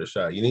shot after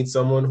shot. You need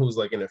someone who's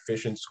like an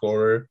efficient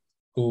scorer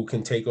who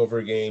can take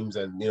over games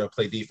and, you know,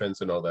 play defense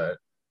and all that.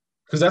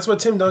 Because that's what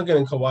Tim Duncan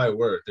and Kawhi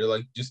were. They're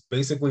like just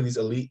basically these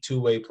elite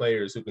two-way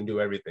players who can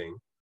do everything.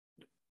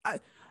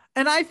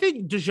 And I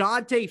think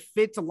DeJounte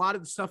fits a lot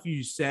of the stuff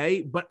you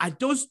say, but I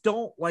just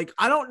don't like,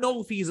 I don't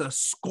know if he's a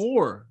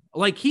scorer.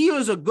 Like he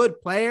is a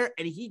good player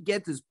and he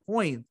gets his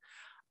points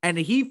and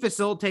he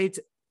facilitates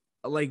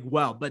like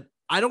well, but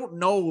I don't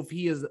know if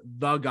he is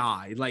the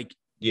guy. Like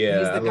he's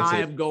the guy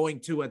I'm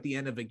going to at the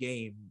end of a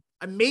game.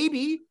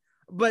 Maybe,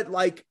 but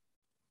like,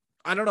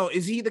 I don't know.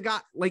 Is he the guy?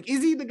 Like,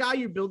 is he the guy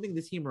you're building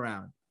the team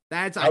around?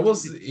 That's the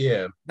question.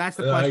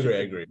 I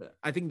agree.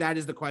 I think that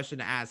is the question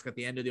to ask at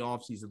the end of the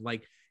offseason.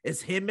 Like,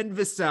 is him and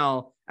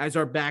Vassell as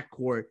our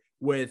backcourt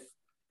with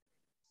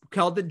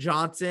Keldon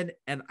Johnson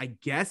and I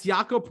guess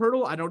Jakob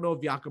Poeltl? I don't know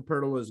if Jakob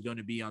Poeltl is going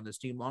to be on this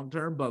team long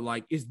term, but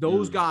like, is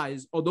those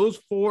guys or those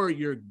four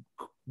your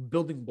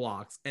building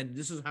blocks? And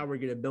this is how we're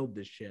going to build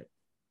this shit.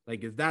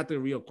 Like, is that the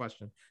real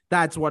question?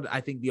 That's what I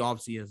think the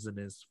offseason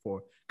is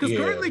for. Because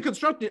currently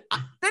constructed,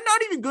 they're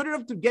not even good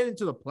enough to get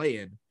into the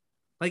play-in.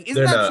 Like,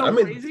 isn't that so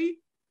crazy?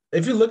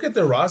 If you look at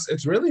the roster,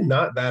 it's really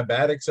not that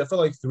bad, except for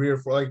like 3 or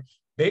 4. Like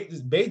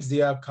Bates,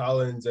 Diop,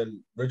 Collins, and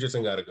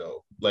Richardson got to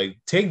go. Like,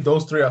 take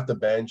those 3 off the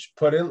bench.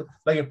 Put in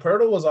like if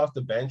Poeltl was off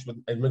the bench with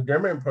and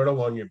McDermott and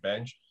Poeltl on your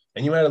bench,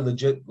 and you had a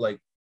legit like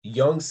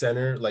young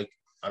center, like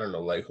I don't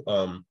know, like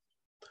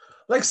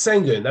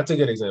Sengun. That's a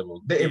good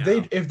example.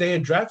 If they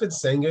had drafted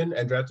Sengun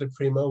and drafted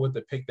Primo with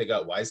the pick they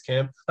got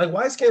Wisekamp, like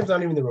Wisekamp's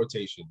not even in the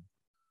rotation.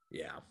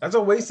 Yeah, that's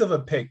a waste of a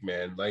pick,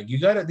 man. Like you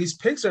got these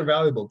picks are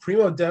valuable.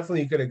 Primo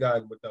definitely could have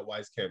gotten with that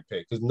Wisekamp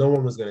pick because no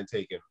one was going to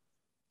take him.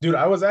 Dude,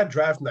 I was at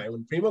draft night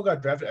when Primo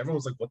got drafted. Everyone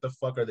was like, "What the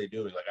fuck are they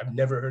doing?" Like I've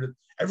never heard of.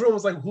 Everyone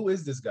was like, "Who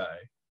is this guy?"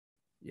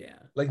 Yeah,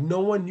 like no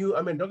one knew.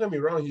 I mean, don't get me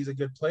wrong, he's a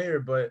good player,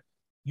 but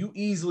you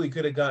easily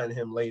could have gotten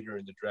him later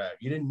in the draft.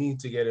 You didn't need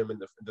to get him in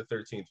the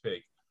 13th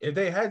pick. If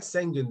they had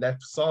Sengun,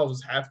 that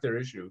solves half their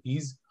issue.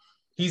 He's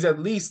at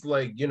least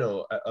like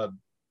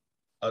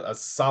a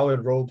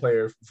solid role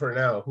player for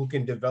now who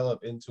can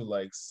develop into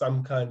like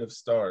some kind of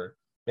star.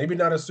 Maybe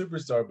not a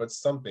superstar, but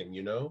something,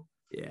 you know?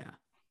 Yeah.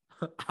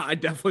 I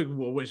definitely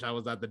will wish I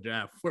was at the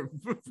draft where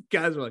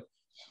guys are like,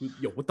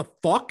 yo, what the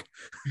fuck?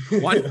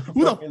 What?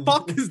 Who the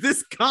fuck is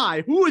this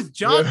guy? Who is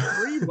John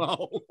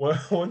Primo?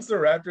 Well, once the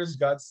Raptors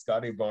got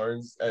Scotty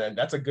Barnes, and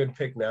that's a good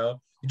pick now.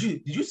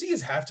 Did you see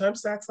his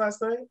halftime stats last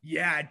night?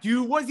 Yeah,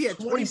 dude. Was he at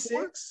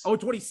 26? Oh,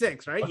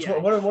 26, right? Yeah.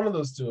 One of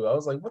those two. I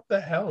was like, what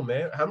the hell,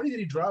 man? How many did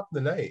he drop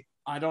in the night?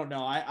 I don't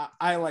know.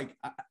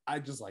 I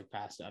just like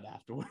passed out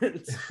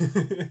afterwards.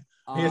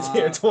 He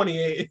had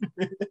 28.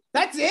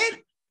 That's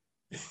it?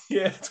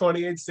 Yeah,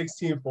 28,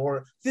 16,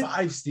 4.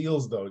 5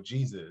 steals, though.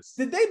 Jesus.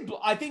 Did they?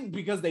 I think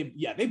because they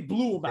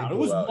blew him out. It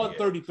was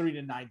 133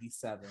 to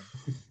 97.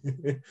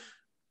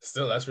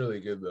 Still, that's really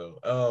good, though.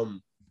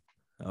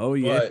 Oh,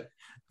 yeah.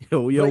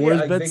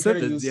 Where's Ben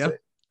Simmons? Yeah.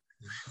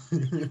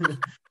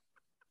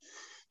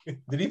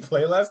 Did he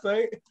play last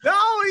night?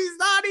 No, he's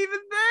not even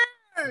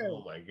there.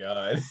 Oh my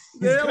god.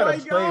 They're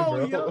like,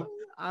 yo,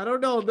 I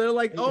don't know. They're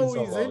like,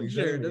 he's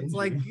injured. It's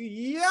like,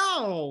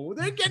 yo,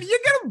 you're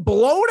getting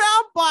blown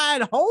out by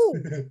at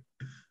home.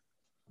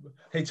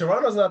 Hey,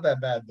 Toronto's not that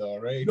bad though,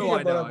 right? No,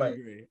 I know.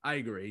 I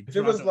agree. If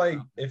it was like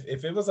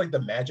if it was like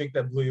the Magic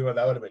that blew you out,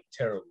 that would have been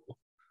terrible.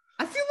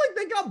 I feel like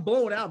they got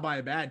blown out by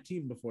a bad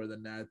team before the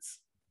Nets.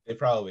 They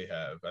probably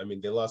have. I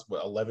mean, they lost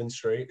 11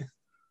 straight.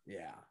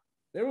 Yeah,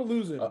 they were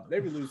losing.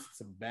 They were losing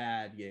some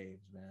bad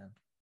games, man.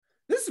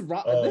 This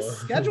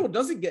schedule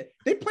doesn't get.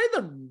 They play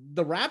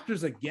the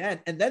Raptors again,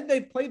 and then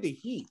they play the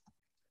Heat.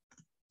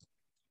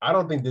 I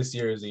don't think this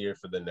year is the year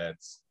for the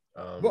Nets.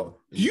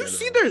 Well,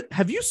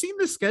 have you seen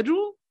the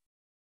schedule?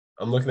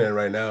 I'm looking at it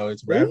right now.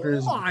 It's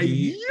Raptors,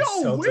 Heat,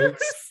 Celtics.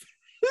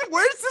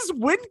 Where's this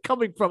win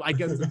coming from? I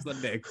guess it's the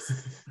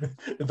Knicks.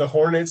 The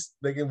Hornets,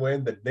 they can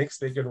win. The Knicks,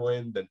 they can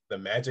win. The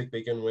Magic,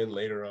 they can win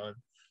later on.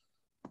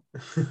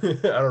 I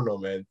don't know,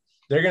 man.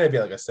 They're going to be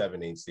like a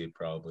 7-8 seed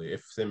probably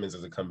if Simmons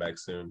doesn't come back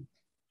soon.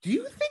 Do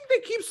you think they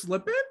keep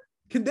slipping?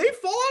 Can they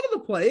fall out of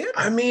the play-in?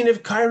 I mean,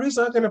 if Kyrie's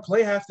not going to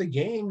play half the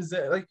games,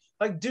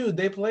 dude,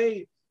 they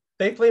play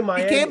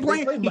Miami.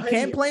 He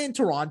can't play in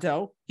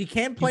Toronto. He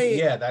can't play.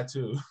 Yeah, that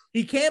too.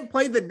 He can't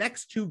play the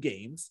next 2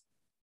 games.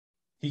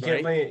 He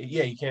can't play.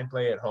 Yeah, he can't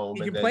play at home.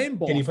 He can play in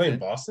Boston. Can he play in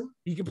Boston?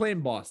 He can play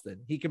in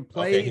Boston. He can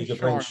play. He can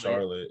play in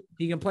Charlotte.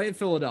 He can play in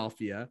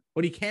Philadelphia,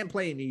 but he can't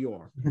play in New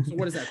York. So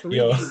what is that? 3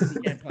 games he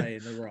can't play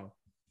in a row.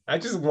 I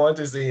just want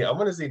to see. I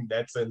want to see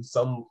Nets and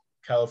some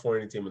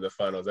California team in the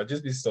finals. That'd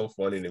just be so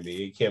funny to me.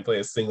 He can't play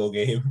a single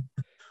game.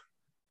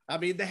 I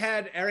mean, they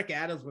had Eric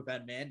Adams with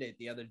that mandate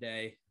the other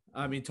day.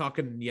 I mean,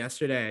 talking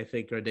yesterday, I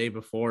think, or a day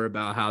before,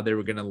 about how they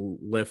were going to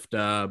lift,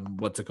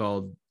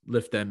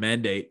 lift that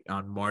mandate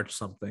on March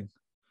something.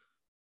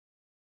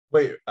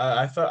 Wait,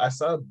 I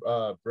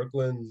saw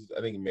Brooklyn's,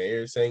 I think,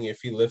 mayor saying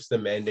if he lifts the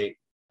mandate,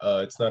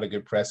 it's not a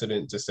good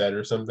precedent to set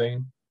or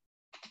something.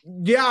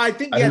 Yeah, I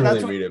think. I didn't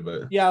really read it,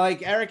 but yeah,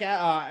 like Eric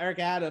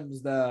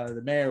Adams,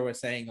 the mayor, was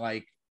saying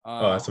like,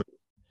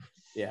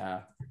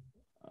 yeah.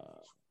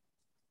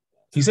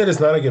 He said it's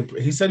not a good.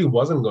 He said he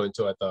wasn't going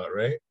to. I thought,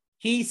 right?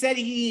 He said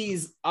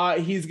he's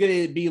going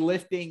to be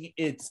lifting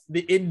the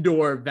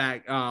indoor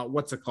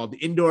the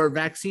indoor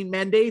vaccine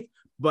mandate,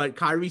 but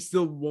Kyrie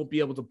still won't be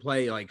able to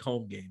play like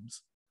home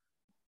games.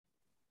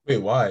 Wait,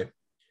 why?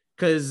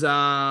 Because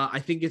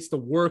I think it's the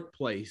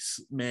workplace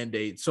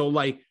mandate. So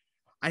like,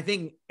 I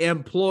think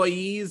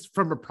employees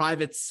from a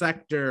private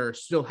sector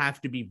still have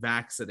to be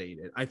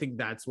vaccinated. I think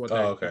that's what.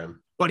 Okay.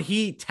 But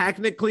he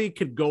technically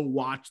could go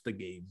watch the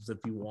games if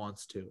he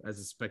wants to as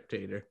a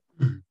spectator.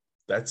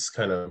 That's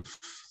kind of.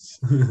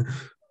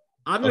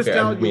 I'm just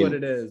telling you what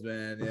it is,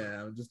 man.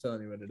 Yeah, I'm just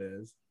telling you what it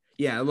is.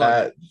 Yeah, look,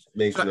 that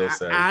makes no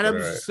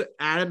sense.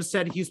 Adams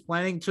said he's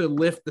planning to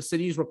lift the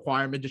city's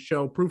requirement to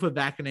show proof of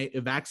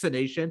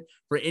vaccination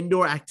for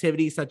indoor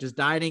activities such as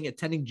dining,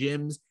 attending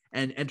gyms,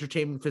 and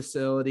entertainment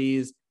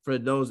facilities for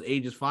those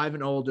ages 5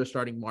 and older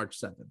starting March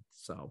 7th.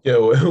 So, yeah,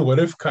 what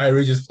if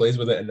Kyrie just plays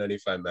with an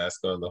N95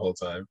 mask on the whole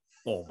time?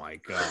 Oh my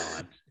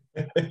God.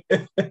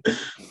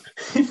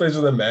 He plays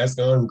with a mask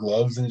on,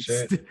 gloves and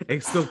shit.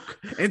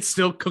 And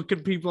still cooking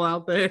people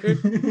out there.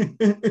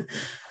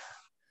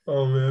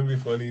 Oh man, that'd be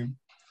funny.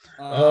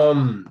 All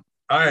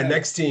right,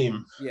 next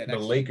team. Yeah, the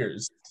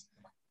Lakers.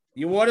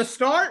 You want to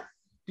start?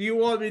 Do you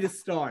want me to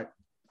start?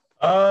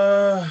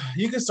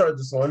 You can start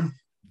this one.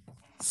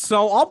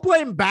 So I'm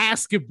playing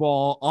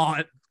basketball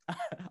on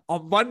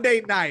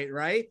Monday night,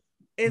 right?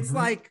 It's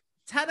like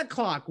 10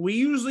 o'clock.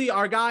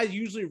 Our guys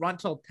usually run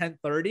till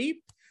 10:30.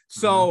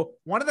 So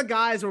one of the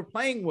guys we're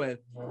playing with,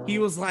 he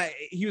was like,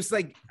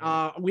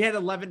 we had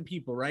 11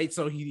 people, right?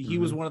 So he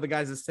was one of the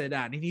guys that sat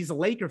down, and he's a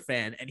Laker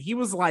fan. And he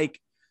was like,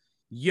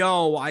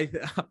 yo, I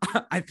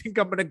think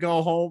I'm going to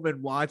go home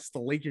and watch the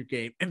Laker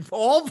game. And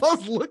all of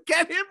us look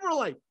at him. We're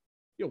like,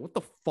 yo, what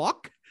the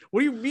fuck? What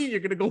do you mean you're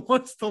going to go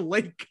watch the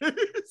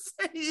Lakers?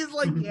 And he's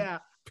like, yeah,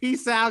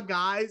 peace out,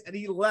 guys. And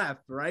he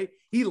left, right?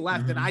 He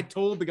left. And I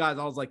told the guys,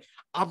 I was like,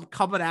 I'm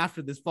coming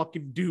after this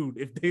fucking dude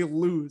if they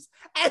lose.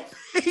 And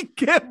they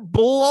get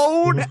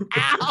blown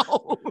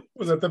out.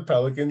 Was that the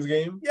Pelicans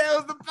game? Yeah, it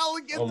was the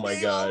Pelicans game. Oh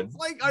my God.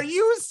 Like, are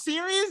you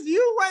serious?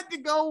 You went to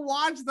go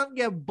watch them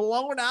get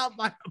blown out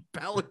by the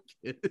Pelicans.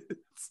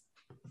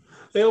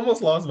 They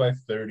almost lost by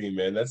 30,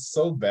 man. That's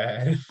so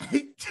bad.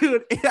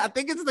 Dude, I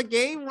think it's the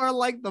game where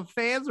like the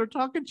fans were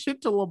talking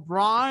shit to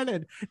LeBron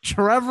and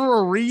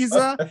Trevor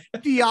Ariza,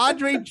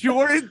 DeAndre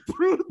Jordan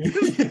through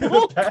the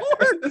full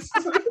court.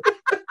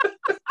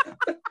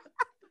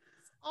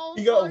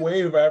 He got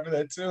waved after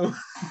that too.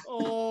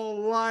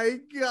 Oh my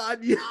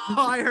God. Yeah,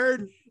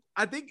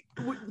 I think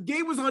the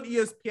game was on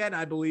ESPN,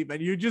 I believe, and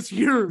you just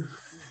hear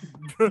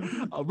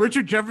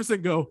Richard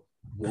Jefferson go,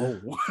 whoa,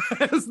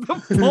 as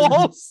the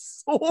ball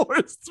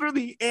soars through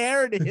the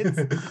air and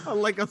hits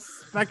like a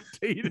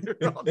spectator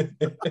on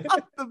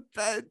the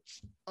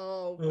bench.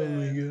 Oh man. Oh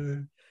my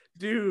God.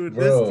 Dude,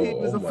 this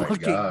team is a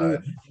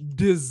fucking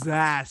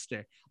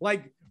disaster.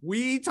 Like,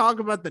 we talk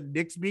about the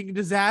Knicks being a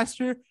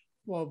disaster.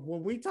 Well,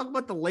 when we talk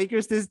about the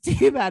Lakers, this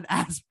team had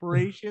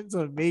aspirations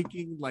of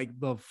making like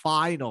the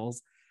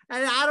finals.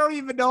 And I don't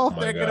even know if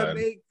they're going to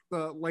make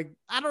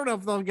I don't know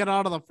if they'll get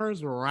out of the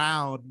first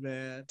round,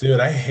 man. Dude,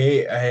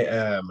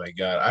 oh my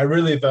God. I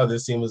really thought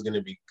this team was going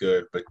to be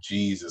good, but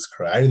Jesus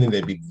Christ. I didn't think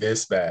they'd be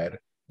this bad.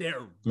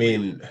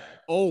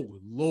 Oh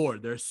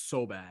Lord, they're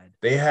so bad.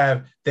 They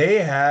have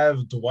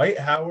Dwight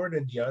Howard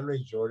and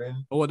DeAndre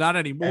Jordan. Oh, not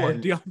anymore.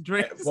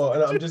 DeAndre.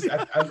 Well, I'm just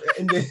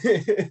in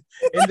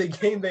the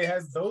game they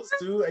had those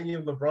two, and you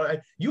have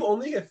LeBron. You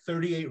only get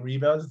 38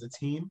 rebounds as a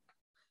team.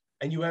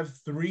 And you have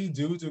 3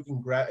 dudes who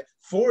can grab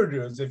 4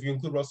 dudes, if you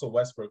include Russell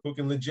Westbrook, who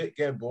can legit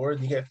get bored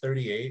and you get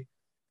 38.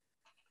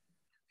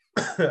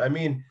 I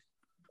mean,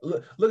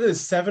 look at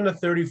this 7 of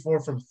 34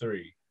 from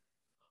 3.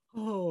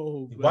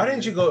 Oh, Why man.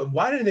 didn't you go?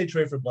 Why didn't they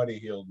trade for Buddy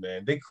Hield,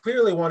 man? They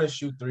clearly want to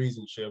shoot threes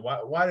and shit.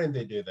 Why didn't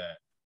they do that?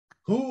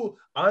 Who,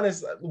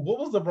 honest, what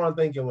was LeBron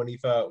thinking when he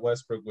thought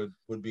Westbrook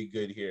would be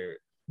good here?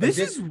 Like,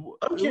 This is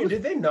I'm curious,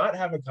 did they not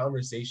have a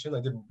conversation?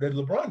 Like, did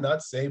LeBron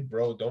not say,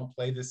 bro, don't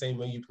play the same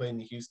way you played in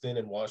Houston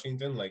and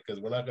Washington? Like,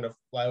 because we're not gonna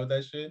fly with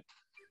that shit.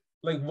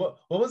 Like, what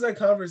was that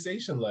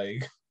conversation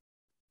like?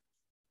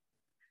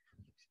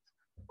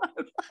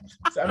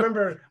 So I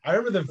remember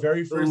the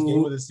very first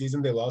game of the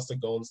season they lost to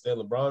Golden State.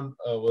 LeBron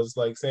was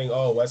like saying,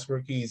 "Oh,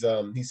 Westbrook, he's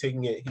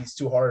taking it. He's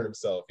too hard on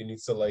himself. He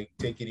needs to like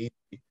take it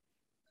easy."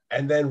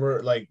 And then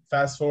we're like,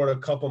 fast forward a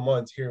couple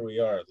months, here we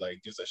are,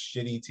 like just a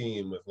shitty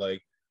team with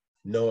like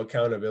no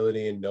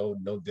accountability and no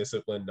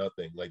discipline,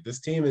 nothing. Like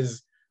this team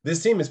is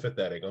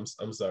pathetic.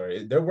 I'm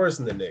sorry, they're worse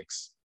than the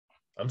Knicks.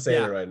 I'm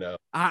saying it right now.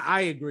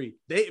 I agree.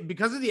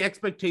 Because of the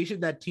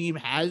expectation that team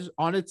has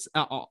on its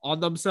on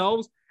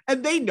themselves,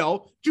 and they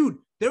know, dude.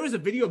 There was a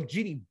video of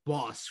Jeannie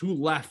Buss who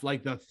left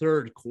like the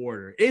third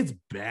quarter. It's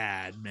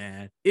bad,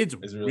 man. It's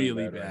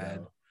really bad.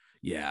 Right,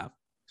 yeah.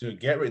 Dude,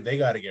 they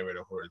got to get rid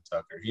of Horton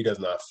Tucker. He does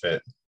not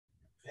fit.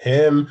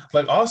 Him,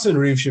 like Austin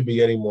Reeves should be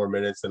getting more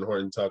minutes than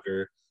Horton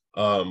Tucker.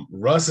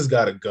 Russ has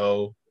got to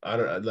go. I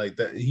don't like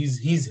that.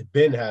 He's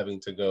been having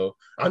to go.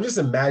 I'm just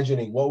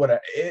imagining what would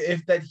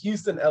if that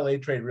Houston LA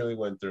trade really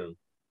went through,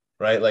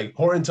 right? Like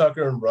Horton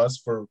Tucker and Russ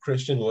for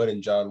Christian Wood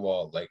and John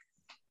Wall. Like,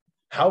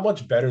 how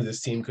much better this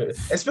team could,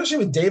 especially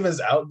with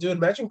Davis out, dude.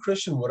 Imagine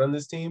Christian Wood on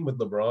this team with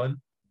LeBron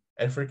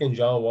and freaking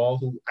John Wall,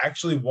 who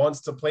actually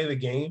wants to play the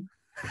game.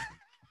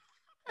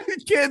 You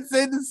can't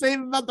say the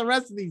same about the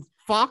rest of these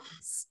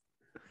fucks.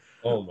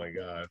 Oh my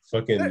God.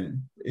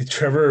 Fucking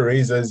Trevor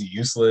Ariza's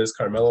useless.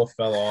 Carmelo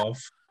fell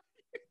off.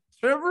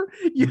 Trevor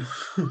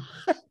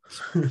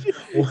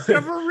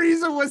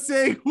Ariza was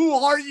saying, "Who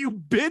are you,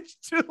 bitch?"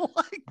 to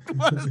like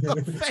one of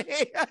the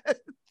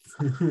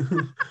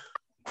fans.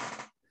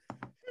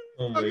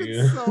 Oh my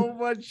God. So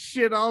much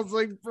shit. I was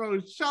like, bro,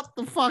 shut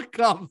the fuck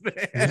up,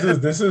 man.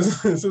 This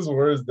is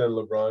worse than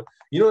LeBron.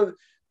 You know,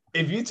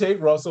 if you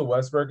take Russell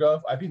Westbrook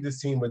off, I think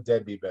this team would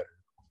dead be better.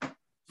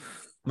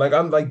 Like,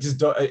 I'm like,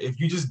 if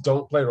you just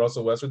don't play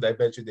Russell Westbrook, I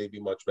bet you they'd be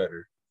much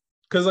better.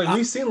 Because like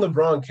we've seen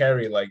LeBron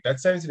carry like that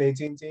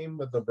 17-18 team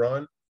with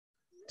LeBron,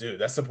 dude,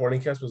 that supporting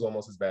cast was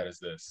almost as bad as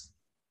this.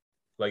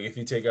 Like if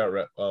you take out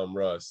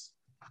Russ.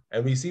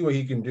 And we see what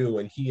he can do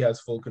when he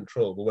has full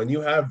control. But when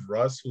you have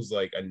Russ, who's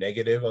like a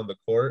negative on the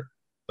court,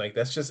 like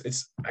that's just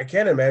I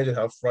can't imagine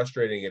how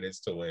frustrating it is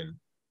to win.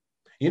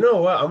 You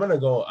know what?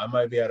 I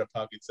might be out of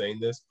pocket saying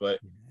this, but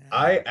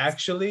I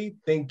actually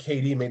think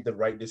KD made the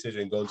right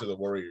decision going to the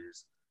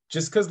Warriors.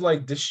 Just because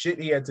like the shit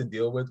he had to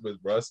deal with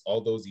Russ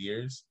all those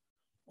years,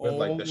 with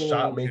like the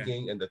shot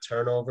making and the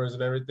turnovers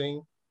and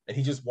everything, and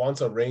he just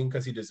wants a ring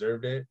because he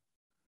deserved it.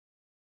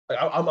 Like,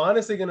 I'm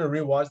honestly gonna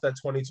rewatch that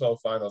 2012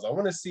 finals. I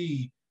want to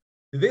see.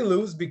 Did they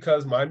lose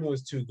because Miami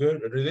was too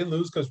good, or did they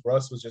lose because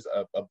Russ was just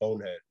a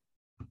bonehead?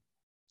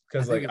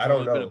 Because like I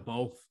don't know. A little bit of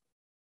both.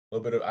 A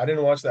little bit of. I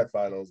didn't watch that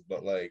finals,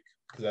 but like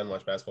because I didn't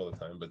watch basketball all the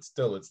time. But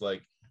still, it's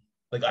like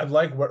I've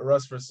liked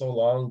Russ for so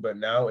long, but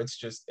now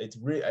it's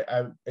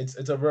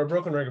a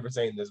broken record for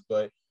saying this,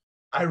 but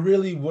I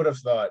really would have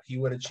thought he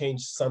would have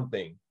changed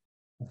something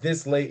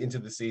this late into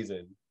the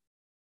season.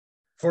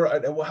 For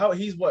how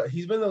he's been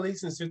in the league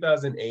since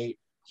 2008.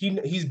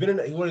 He's been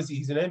in what is he?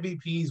 He's an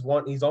MVP.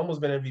 He's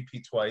almost been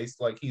MVP twice.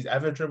 Like he's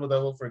averaged triple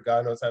double for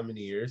God knows how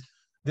many years.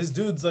 This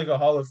dude's like a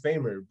Hall of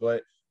Famer,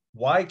 but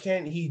why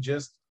can't he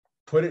just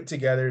put it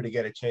together to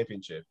get a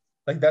championship?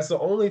 Like that's the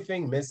only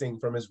thing missing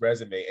from his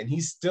resume, and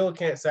he still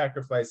can't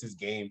sacrifice his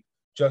game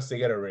just to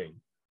get a ring.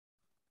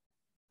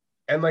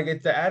 And like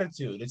it's the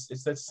attitude.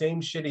 It's that same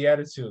shitty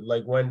attitude.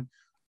 Like when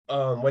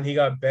he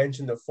got benched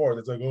in the fourth,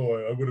 it's like,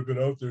 oh, I would have been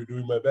out there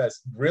doing my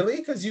best. Really?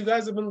 Because you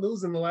guys have been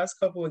losing the last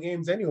couple of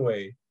games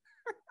anyway.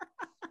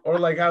 Or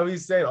like how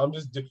he's saying,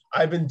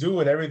 I've been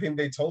doing everything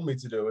they told me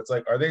to do. It's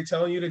like, are they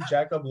telling you to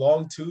jack up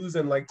long twos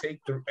and like take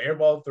the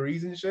airball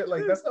threes and shit?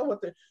 Like that's not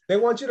what they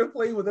want you to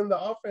play within the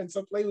offense.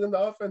 So play within the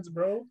offense,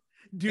 bro.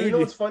 Dude, and you know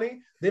what's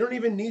funny? They don't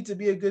even need to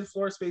be a good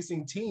floor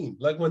spacing team.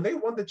 Like when they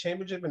won the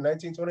championship in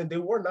 1920, they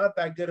were not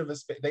that good of a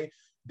space. They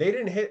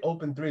didn't hit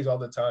open threes all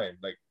the time.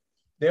 Like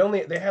they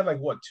had like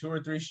what 2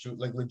 or 3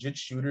 legit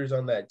shooters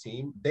on that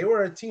team. They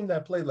were a team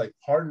that played like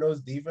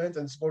hard-nosed defense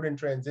and scored in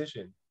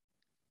transition.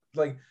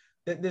 Like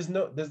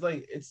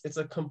it's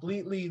a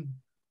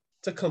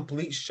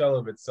complete shell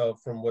of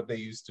itself from what they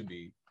used to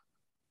be.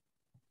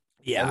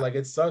 Yeah. And like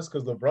it sucks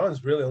because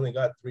LeBron's really only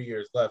got 3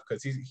 years left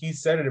because he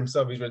said it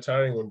himself. He's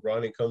retiring when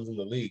Bronny comes in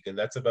the league, and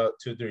that's about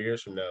 2-3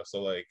 years from now.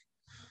 So like,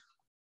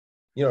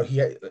 you know,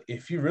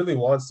 if he really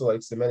wants to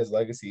like cement his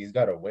legacy, he's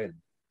got to win.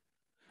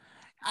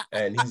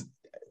 And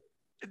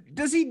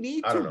does he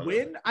need to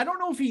win? I don't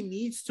know if he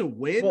needs to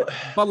win,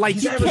 but like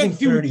he can't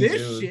do 30,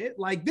 this shit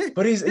like this.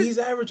 But he's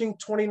averaging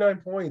 29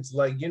 points.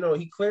 Like, you know,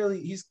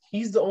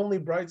 he's the only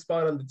bright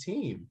spot on the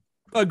team.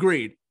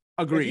 Agreed.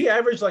 If he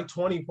averaged like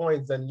 20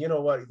 points, then you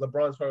know what?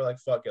 LeBron's probably like,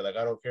 fuck it, like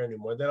I don't care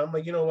anymore. Then I'm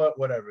like, you know what?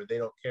 Whatever. They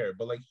don't care.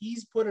 But like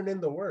he's putting in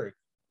the work.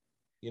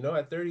 You know,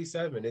 at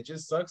 37, it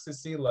just sucks to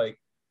see like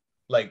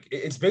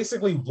it's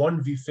basically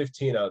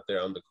 1v15 out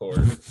there on the court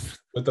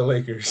with the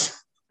Lakers.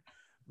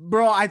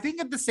 Bro, I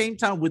think at the same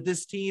time with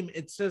this team,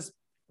 it's just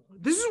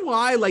this is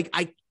why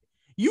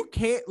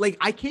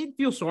I can't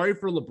feel sorry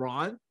for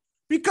LeBron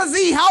because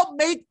he helped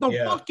make the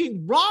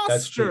fucking roster.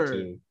 That's true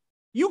too.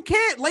 You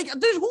can't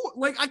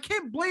I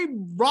can't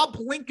blame Rob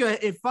Pelinka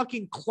if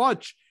fucking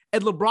Clutch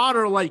and LeBron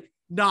are like,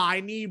 nah, I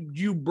need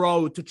you,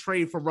 bro, to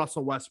trade for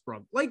Russell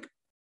Westbrook. Like,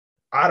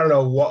 I don't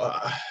know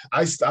what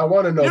I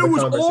want to know. There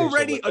was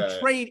already a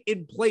trade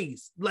in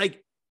place.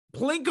 Like,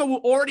 Pelinka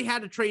already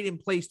had a trade in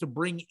place to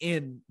bring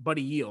in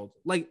Buddy Hield.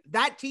 Like,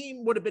 that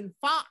team would have been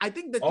fine. I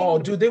think the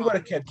team they would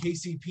have kept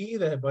KCP,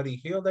 that Buddy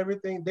Hield,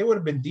 everything. They would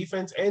have been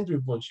defense and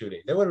 3-point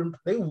shooting. They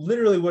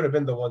literally would have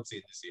been the 1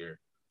 seed this year.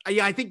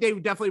 Yeah, I think they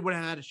definitely would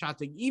have had a shot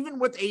to, even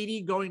with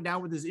AD going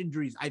down with his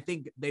injuries. I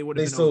think they would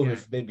have been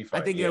okay. They'd be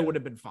fine. I think they would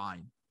have been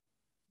fine.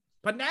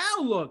 But now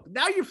look,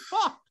 now you're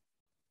fucked.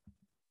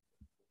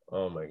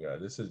 Oh my God,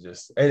 this is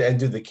just and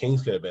dude, the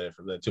Kings could have benefited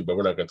from that too, but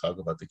we're not gonna talk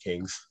about the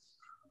Kings.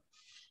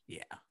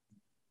 Yeah.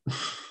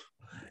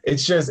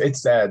 It's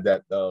sad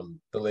that the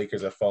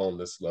Lakers have fallen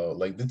this low.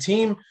 Like the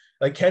team,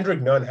 like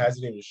Kendrick Nunn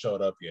hasn't even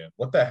showed up yet.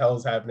 What the hell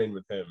is happening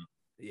with him?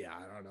 Yeah,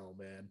 I don't know,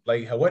 man.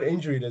 Like, what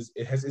injury has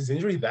his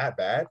injury that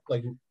bad?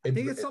 Like, I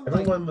think it's something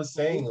everyone like was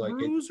saying like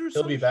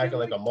he'll be back in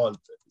like a month.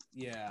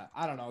 Yeah,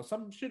 I don't know.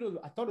 Some shit.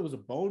 I thought it was a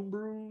bone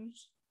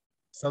bruise.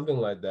 Something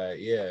like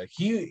that. Yeah,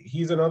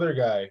 he's another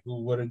guy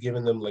who would have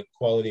given them like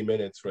quality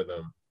minutes for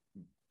them.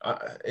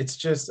 It's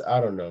just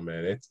I don't know,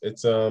 man.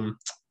 It's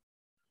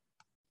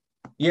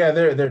yeah,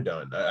 they're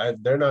done.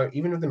 They're not,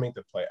 even if they make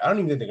the play. I don't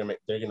even think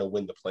they're gonna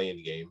win the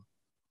play-in game.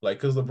 Like,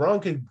 because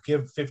LeBron could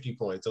give 50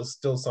 points, they'll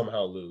still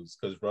somehow lose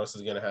because Russ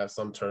is gonna have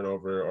some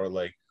turnover or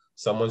like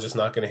someone's just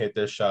not gonna hit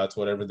their shots,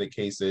 whatever the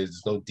case is.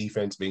 There's no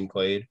defense being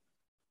played.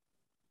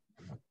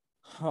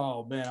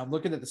 Oh man, I'm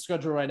looking at the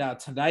schedule right now.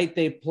 Tonight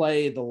they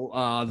play the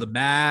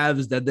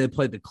Mavs, then they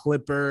play the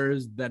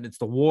Clippers, then it's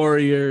the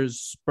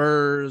Warriors,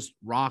 Spurs,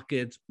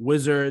 Rockets,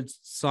 Wizards,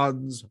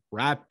 Suns,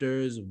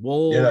 Raptors,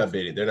 Wolves.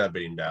 They're not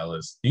beating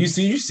Dallas. You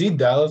see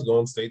Dallas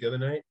Golden State the other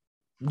night?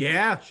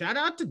 Yeah, shout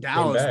out to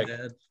Dallas,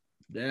 man.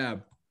 Yeah.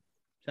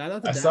 Shout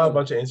out to Dallas. I saw a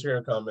bunch of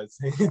Instagram comments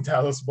saying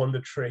Dallas won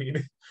the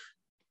trade.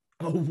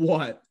 Oh,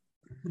 what?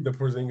 The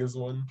Porzingis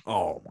one.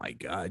 Oh my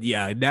God.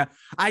 Yeah. Now,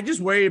 I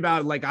just worry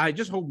about I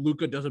just hope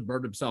Luka doesn't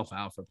burn himself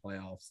out for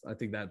playoffs. I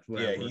think that's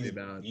what I'm worried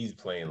about. He's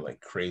playing like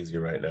crazy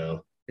right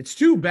now. It's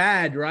too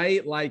bad,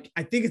 right? Like,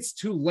 I think it's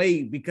too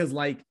late because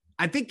I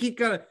think he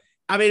could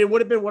have, it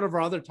would have been one of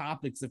our other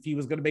topics if he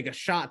was going to make a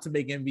shot to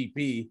make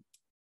MVP.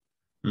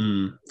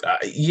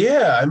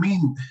 Yeah.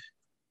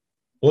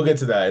 We'll get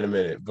to that in a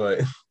minute,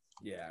 but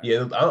yeah,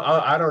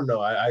 I don't know.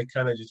 I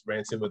kind of just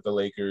ranted with the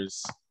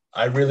Lakers.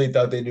 I really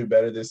thought they do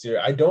better this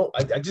year. I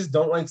just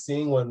don't like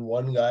seeing when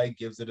one guy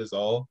gives it his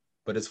all,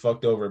 but it's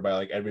fucked over by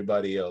like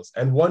everybody else.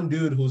 And one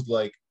dude who's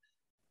like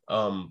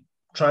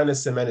trying to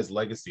cement his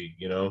legacy,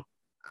 you know?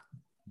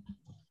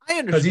 I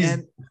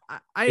understand.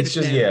 It's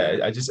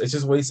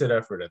just wasted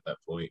effort at that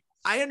point.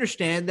 I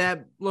understand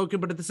that,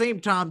 Logan, but at the same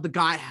time, the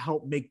guy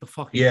helped make the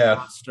fucking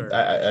roster.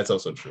 That's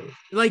also true.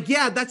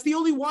 That's the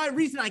only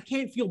reason I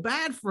can't feel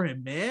bad for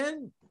him,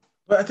 man.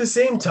 But at the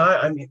same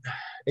time,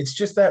 it's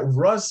just that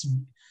Russ,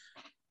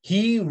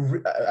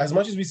 as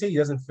much as we say he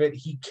doesn't fit,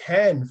 he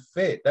can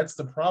fit. That's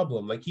the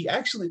problem. Like,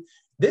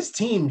 this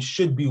team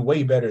should be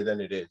way better than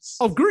it is.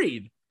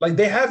 Agreed. Like,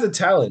 they have the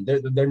talent.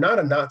 They're not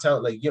a not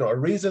talent. Like,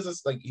 Ariza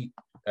is like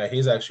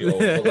he's actually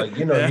old, but like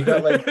you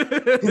got like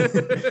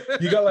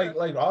you got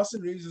like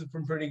Austin Reeves has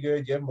been pretty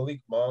good. You have Malik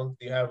Monk.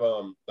 You have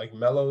like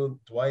Melo,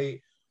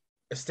 Dwight,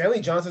 Stanley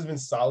Johnson's been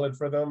solid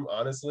for them.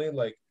 Honestly,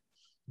 like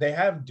they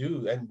have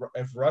dude, and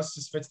if Russ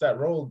just fits that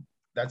role,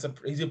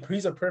 he's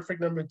a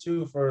perfect number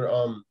 2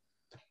 for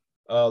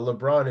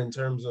LeBron in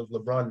terms of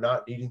LeBron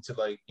not needing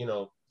to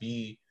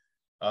be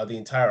the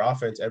entire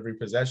offense every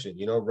possession.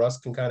 Russ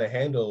can kind of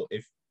handle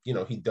if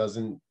he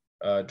doesn't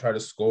try to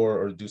score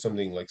or do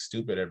something like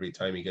stupid every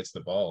time he gets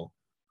the ball,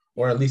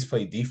 or at least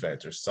play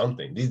defense or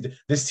something.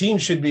 This team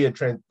should be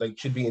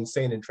should be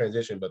insane in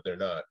transition, but they're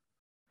not.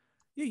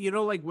 Yeah,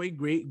 like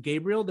Wayne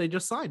Gabriel, they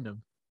just signed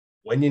him.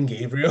 Wayne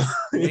Gabriel.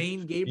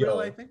 Wayne Gabriel,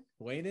 I think.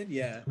 Wayne,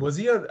 yeah. Was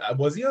he on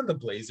the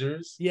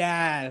Blazers?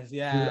 Yeah.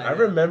 Dude, I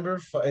remember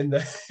in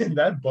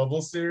that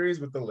bubble series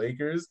with the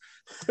Lakers,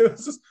 it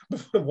was just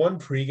one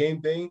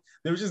pregame thing.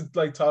 They were just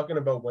like talking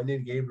about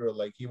Wayne Gabriel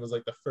like he was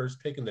like the first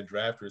pick in the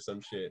draft or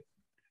some shit.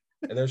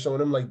 And they're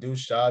showing him like do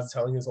shots,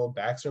 telling his whole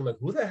backstory. I'm like,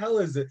 who the hell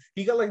is it?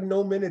 He got like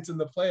no minutes in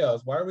the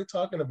playoffs. Why are we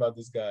talking about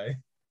this guy?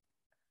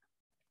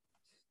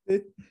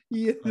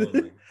 Yeah.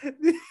 Oh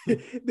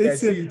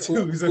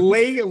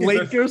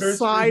Lakers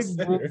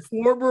signed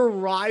former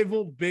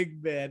rival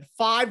big man,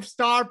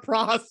 5-star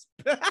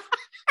prospect.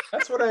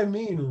 That's what I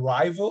mean.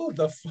 Rival?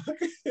 The fuck?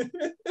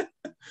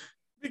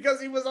 Because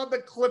he was on the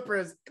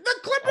Clippers. The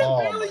Clippers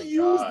barely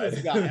used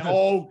this guy.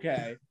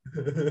 Okay.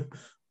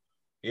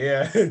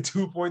 Yeah,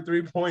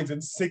 2.3 points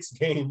in 6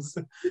 games.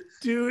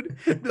 Dude,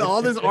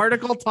 all this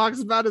article talks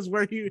about is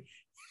where he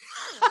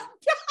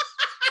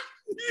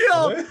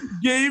Yo, What?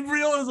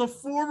 Gabriel is a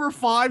former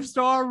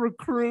 5-star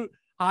recruit,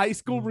 high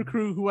school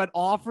recruit who had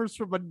offers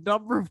from a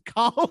number of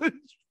college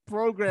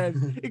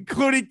programs,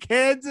 including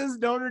Kansas,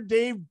 Notre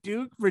Dame,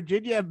 Duke,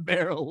 Virginia, and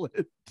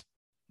Maryland.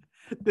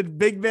 The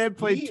big man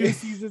played 2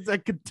 seasons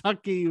at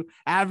Kentucky,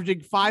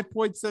 averaging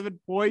 5.7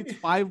 points,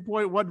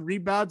 5.1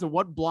 rebounds, and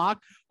 1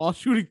 block, while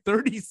shooting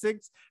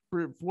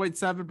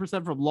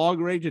 36.7% from long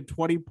range and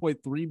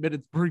 20.3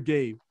 minutes per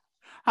game.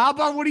 How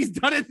about what he's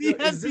done in the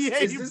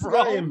NBA, is this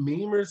bro? guy a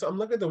meme or something? I'm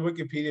looking at the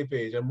Wikipedia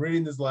page. I'm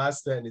reading this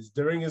last sentence.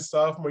 During his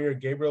sophomore year,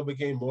 Gabriel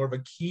became more of a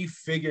key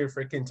figure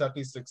for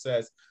Kentucky's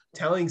success,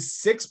 tallying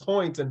 6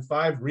 points and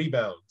 5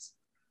 rebounds.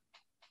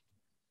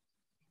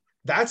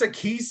 That's a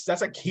key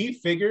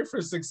figure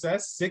for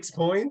success. 6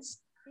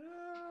 points.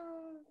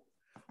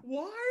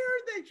 Why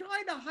are they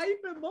trying to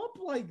hype him up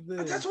like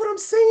this? That's what I'm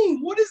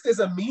saying. What is this?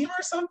 A meme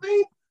or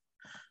something?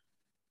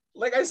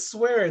 Like, I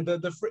swear, the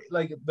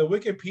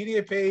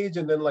Wikipedia page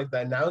and then like the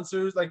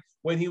announcers, like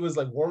when he was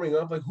like warming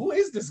up, like, who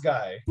is this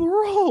guy?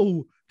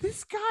 Bro,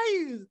 this guy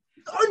is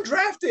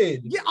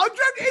undrafted. Yeah,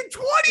 undrafted in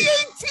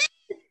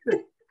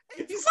 2018.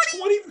 He's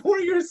 24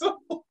 years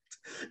old.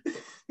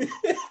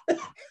 2018.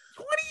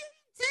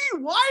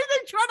 Why are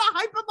they trying to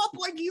hype him up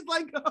like he's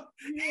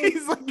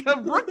like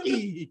a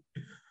rookie?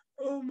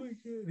 Oh my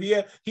god.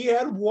 Yeah, he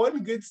had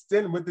one good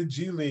stint with the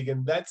G League,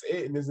 and that's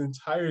it in his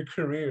entire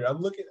career. I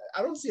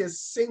don't see a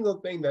single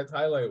thing that's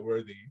highlight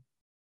worthy.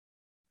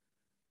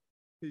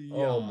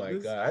 Oh my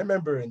god. I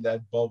remember in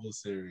that bubble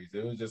series,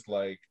 it was just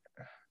like,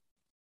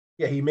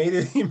 yeah, he made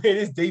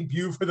his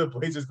debut for the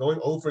Blazers,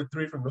 going 0 for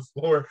 3 from the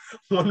floor,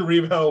 1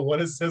 rebound,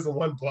 1 assist, and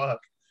 1 block.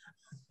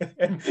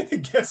 And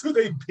guess who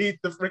they beat?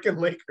 The freaking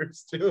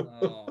Lakers too.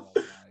 Oh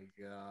my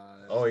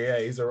god. Oh yeah,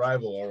 he's a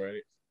rival, all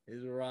right.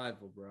 He's a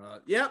rival, bro.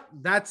 Yep,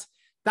 that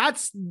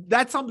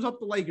sums up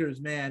the Lakers,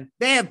 man.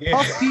 They have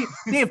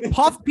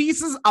puff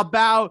pieces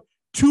about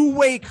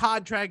 2-way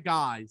contract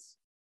guys.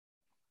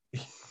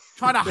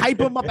 Trying to hype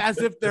them up as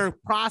if they're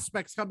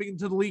prospects coming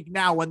into the league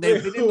now when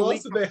they've been in the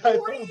league for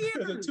 4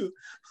 years.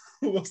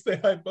 Who else they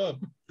hype up?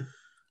 4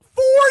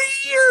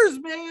 years,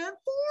 man. 4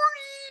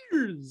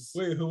 years.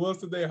 Wait, who else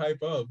did they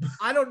hype up?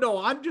 I don't know.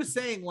 I'm just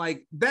saying,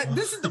 like, that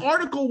this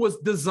article was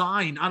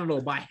designed, I don't know,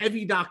 by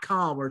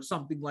heavy.com or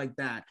something like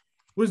that.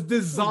 Was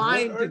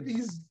designed. What are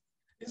these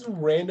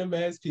random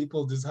ass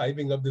people just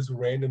hyping up this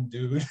random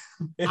dude?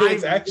 And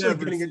it's actually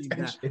getting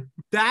attention.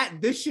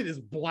 This shit is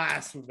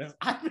blasphemous.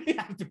 I may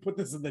have to put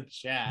this in the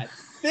chat.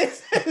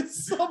 This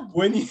is some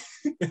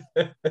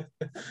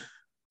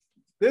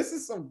This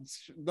is some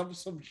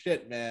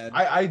shit, man.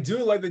 I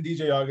do like the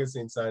DJ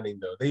Augustine signing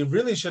though. They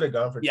really should have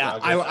gone for. Yeah,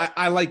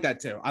 I like that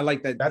too. I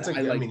like that.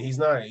 I mean, he's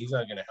not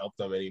going to help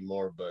them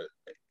anymore, but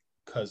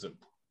because of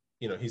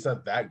he's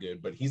not that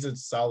good, but he's a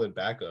solid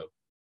backup.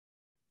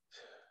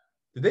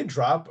 Did they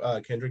drop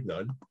Kendrick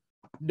Nunn?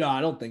 No,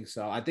 I don't think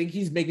so. I think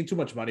he's making too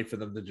much money for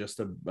them to just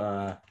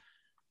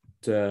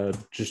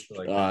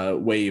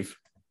waive.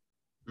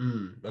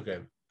 Okay,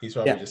 he's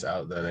probably just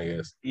out then, I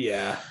guess.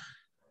 Yeah.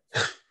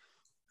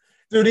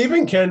 Dude,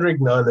 even Kendrick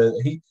Nunn,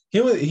 he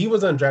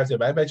was undrafted,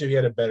 but I bet you he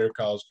had a better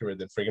college career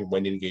than freaking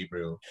Wendy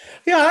Gabriel.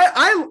 Yeah,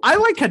 I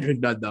like Kendrick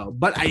Nunn though,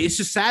 but it's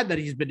just sad that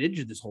he's been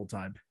injured this whole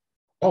time.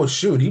 Oh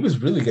shoot, he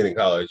was really good in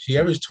college. He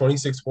averaged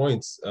 26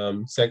 points,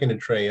 second to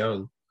Trae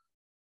Young,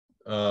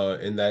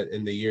 in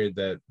the year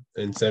that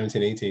in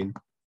 17-18.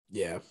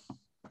 Yeah.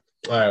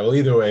 All right. Well,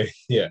 either way,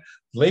 yeah.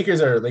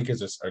 Lakers are they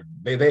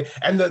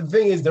and the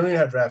thing is they don't even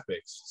have draft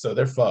picks, so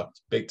they're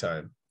fucked big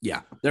time.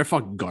 Yeah, they're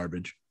fucking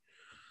garbage.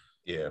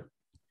 Yeah.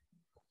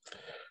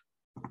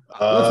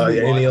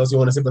 Anything else you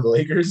want to say about the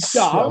Lakers?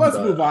 No, let's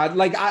move on.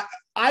 Like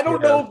I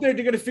don't know if they're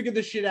going to figure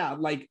this shit out.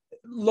 Like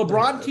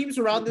LeBron teams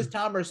around this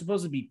time are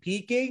supposed to be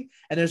peaking,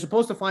 and they're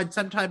supposed to find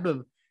some type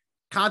of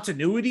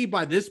continuity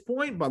by this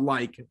point. But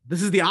like,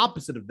 this is the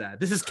opposite of that.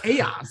 This is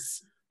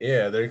chaos.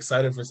 Yeah, they're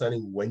excited for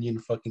signing Wenyan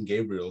fucking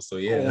Gabriel. So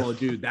yeah. Oh,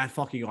 dude, that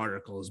fucking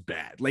article is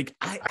bad. Like,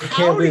 I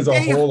can't believe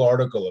there's a whole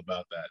article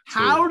about that.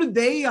 How did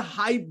they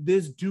hype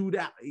this dude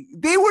out?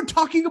 They were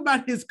talking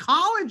about his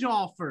college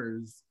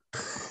offers.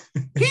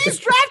 He's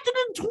drafted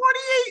in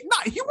 28. No,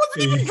 he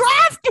wasn't even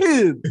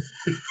drafted.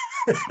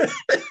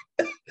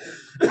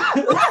 What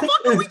the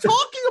fuck are we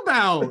talking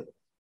about?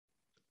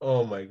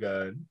 Oh my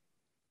god.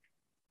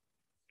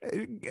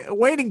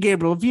 Waiting,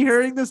 Gabriel, if you're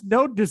hearing this,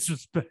 no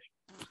disrespect.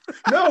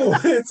 No,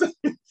 it's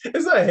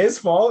not his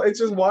fault. It's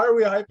just, why are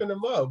we hyping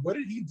him up? What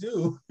did he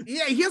do?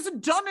 Yeah, he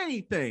hasn't done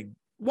anything.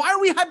 Why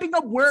are we hyping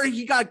up where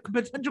he got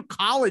potential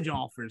college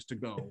offers to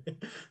go?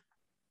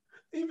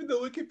 Even the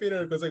Wikipedia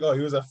article was like, oh,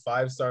 he was a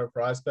 5-star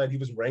prospect. He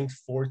was ranked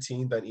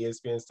 14th on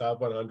ESPN's top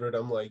 100.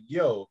 I'm like,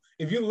 yo,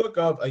 if you look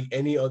up like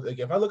any other, like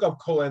if I look up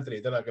Cole Anthony,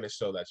 they're not gonna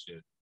show that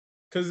shit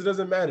because it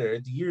doesn't matter.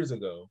 It's years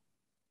ago.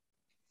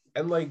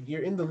 And like,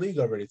 you're in the league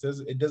already.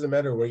 It doesn't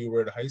matter where you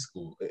were at high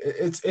school.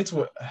 It's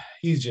what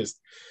he's just.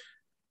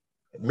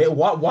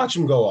 Watch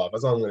him go off.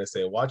 That's all I'm gonna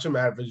say. Watch him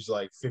average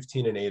like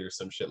 15 and 8 or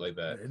some shit like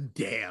that.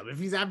 Damn, if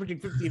he's averaging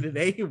 15 and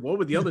 8, what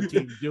would the other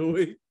teams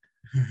doing?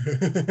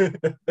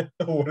 What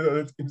are the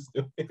other teams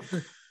doing?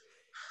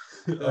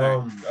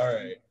 All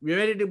right. We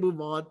ready to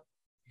move on?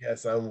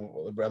 Yes, I'm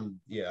ready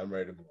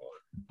to move on.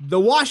 The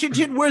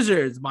Washington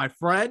Wizards, my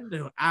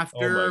friend,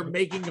 after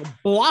making a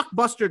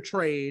blockbuster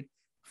trade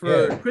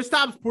for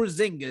Kristaps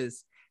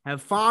Porzingis,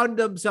 have found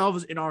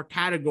themselves in our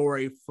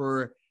category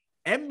for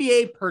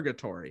NBA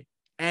Purgatory.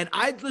 And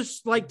I'd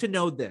just like to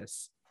know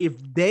this. If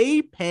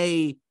they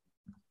pay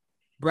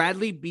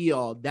Bradley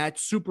Beal that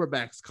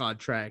Supermax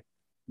contract,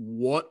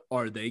 what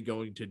are they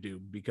going to do?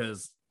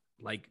 Because,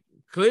 like,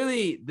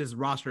 clearly this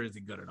roster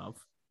isn't good enough.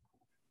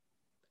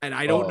 And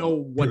I don't know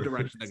what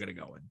direction they're going to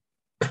go in.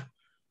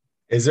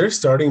 Is their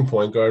starting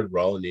point guard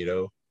Raul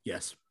Neto?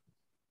 Yes.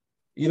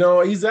 You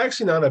know, he's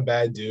actually not a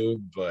bad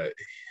dude, but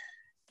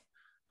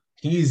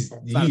he's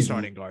a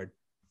starting guard.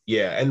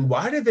 Yeah, and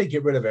why did they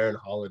get rid of Aaron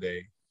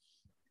Holiday?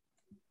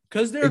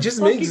 Because they're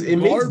makes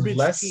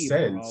less team,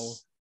 sense. Bro.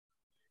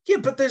 Yeah,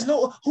 but there's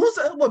no who's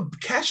that?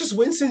 What, Cassius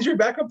Winston's your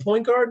backup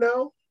point guard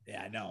now?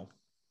 Yeah, I know.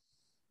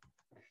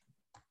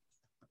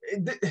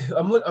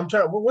 I'm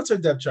trying. What's their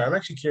depth chart? I'm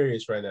actually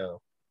curious right now.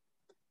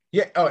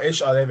 Yeah.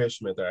 They have Ish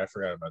Smith there. I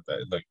forgot about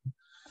that. Like,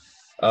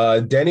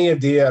 Denny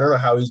Avdia. I don't know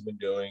how he's been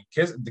doing.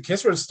 The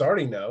Kispert is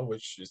starting now,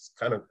 which is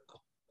kind of.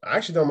 I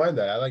actually don't mind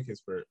that. I like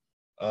Kispert.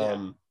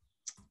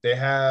 They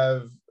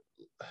have.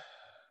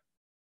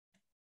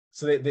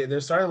 So their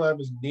starting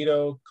lineup is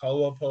Neto,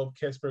 Caldwell Pope,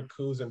 Kispert,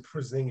 Kuz, and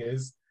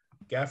Porzingis.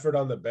 Gafford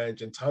on the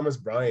bench, and Thomas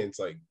Bryant's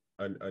like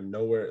a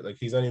nowhere. Like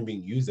he's not even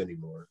being used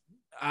anymore.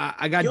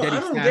 I got. I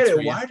don't get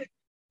it. Why did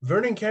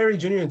Vernon Carey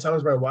Jr. and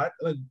Thomas Bryant?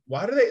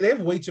 Why do they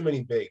have way too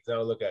many bigs?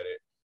 Now look at it.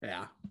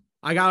 Yeah,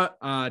 I got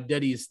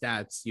Deddy's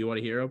stats. You want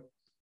to hear them?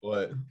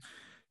 What?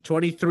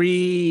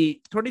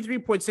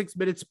 23.6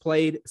 minutes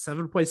played,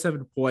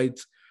 7.7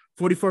 points,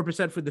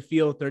 44% from the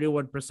field,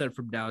 31%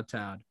 from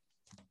downtown.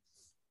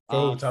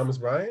 Oh, Thomas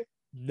Bryant?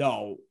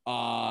 No,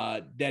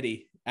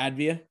 Deddy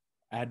Advia.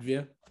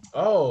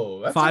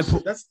 Oh, that's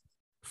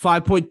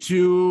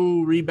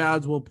 5.2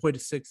 rebounds,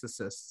 1.6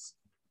 assists.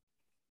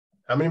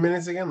 How many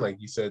minutes again? Like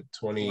you said,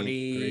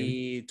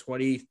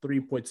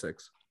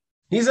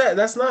 23.6.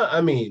 That's not.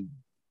 I mean,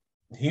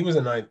 he was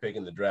a 9th pick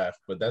in the draft,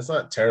 but that's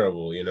not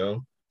terrible, you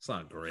know. It's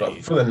not great.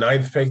 But for the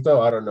 9th pick,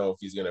 though, I don't know if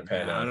he's gonna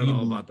pan out. I don't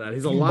know about that.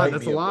 He's a lot.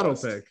 That's a lotto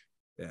pick.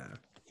 Yeah,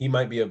 he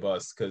might be a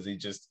bust because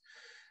this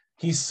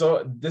is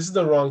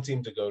the wrong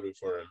team to go to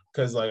for him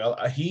because like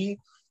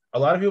a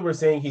lot of people were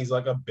saying he's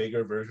like a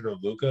bigger version of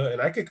Luka,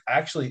 and I could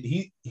actually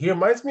he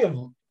reminds me of,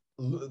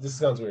 this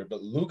sounds weird,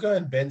 but Luka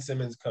and Ben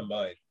Simmons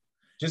combined.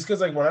 Just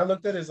because like when I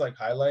looked at his like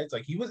highlights,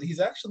 like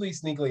he's actually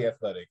sneakily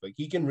athletic. Like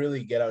he can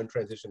really get out in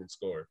transition and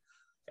score,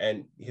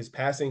 and his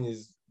passing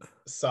is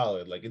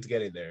solid. Like it's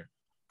getting there.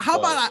 How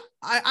about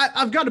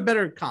I've got a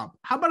better comp?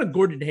 How about a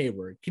Gordon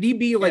Hayward? Can he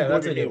be like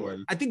Gordon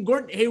Hayward? I think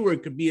Gordon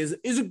Hayward could be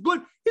he's a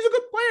good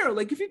player.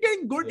 Like if you're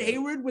getting Gordon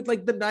Hayward with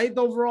like the 9th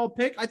overall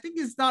pick, I think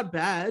it's not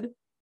bad.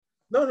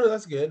 No,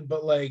 that's good.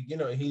 But like, you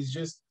know, he's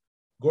just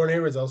Gordon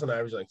Hayward's also an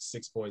average like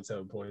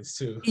 6.7 points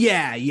too.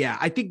 Yeah.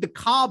 I think the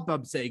comp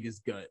I'm saying is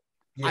good.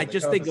 Yeah, I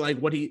just think like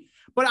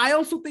but I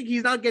also think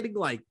he's not getting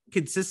like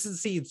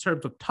consistency in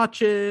terms of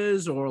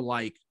touches or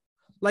like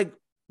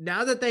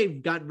now that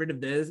they've gotten rid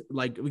of this,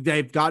 like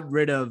they've gotten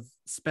rid of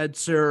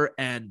Spencer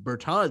and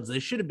Bertans, they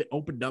should have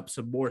opened up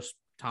some more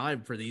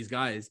time for these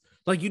guys.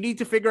 Like you need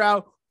to figure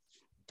out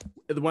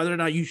whether or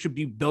not you should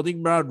be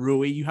building around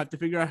Rui. You have to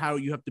figure out how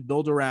you have to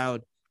build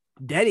around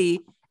Denny.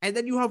 And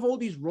then you have all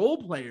these role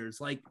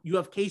players. Like you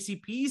have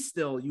KCP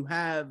still. You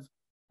have,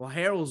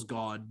 Harrell's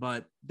gone,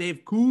 but they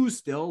have Kuz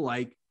still.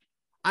 Like,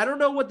 I don't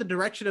know what the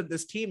direction of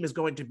this team is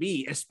going to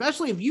be,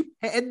 especially if you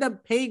end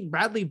up paying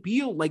Bradley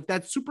Beal like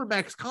that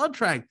Supermax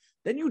contract.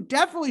 Then you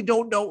definitely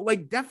don't know,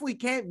 like, definitely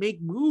can't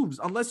make moves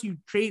unless you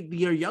trade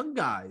your young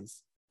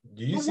guys.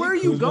 Where are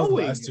you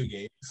going? Last 2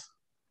 games.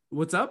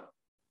 What's up?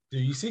 Do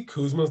you see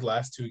Kuzma's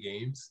last 2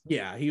 games?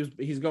 Yeah,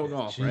 he's going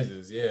off.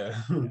 Jesus, right? Yeah.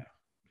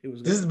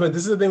 This is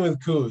the thing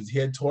with Kuz. He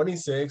had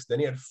 26, then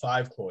he had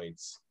 5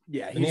 points.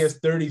 Yeah, and he has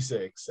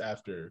 36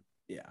 after.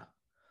 Yeah.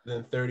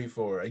 Then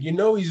 34. You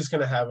know he's just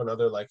gonna have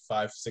another like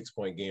 5-6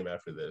 point game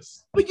after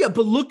this. But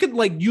look at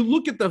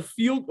the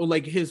field or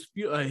like his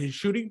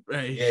shooting.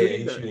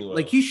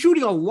 He's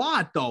shooting a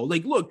lot though.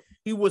 Like look,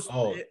 he was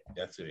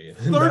 13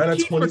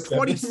 for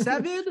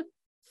 27,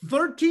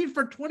 13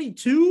 for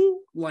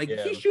 22. Like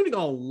he's shooting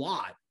a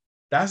lot.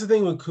 That's the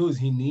thing with Kuz.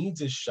 He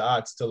needs his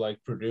shots to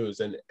like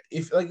produce. And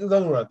if like don't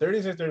get me wrong,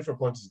 36, 34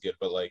 points is good,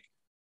 but like,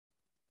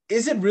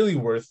 is it really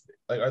worth it?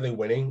 Like, are they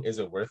winning? Is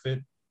it worth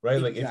it? Right?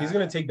 Exactly. Like if he's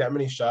gonna take that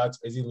many shots,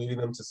 is he leading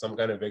them to some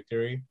kind of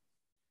victory?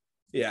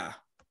 Yeah,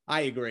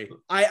 I agree.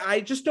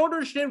 I just don't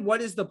understand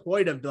what is the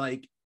point of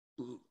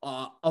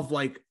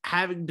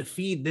having to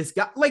feed this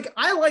guy. Like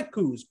I like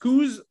Kuz.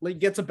 Kuz like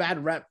gets a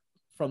bad rep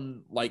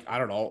from like, I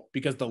don't know,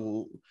 because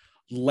the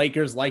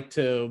Lakers like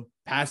to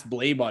pass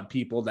blame on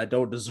people that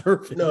don't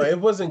deserve it. No, it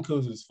wasn't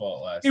Kuz's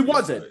fault last It year.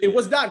 wasn't. It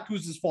was not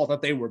Kuz's fault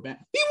that they were bad.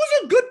 He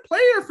was a good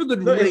player for the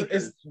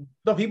Lakers.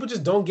 No, people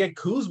just don't get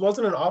Kuz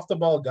wasn't an off the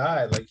ball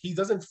guy. Like he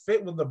doesn't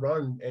fit with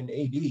LeBron and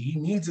AD. He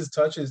needs his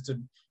touches to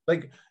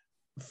like.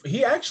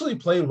 He actually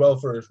played well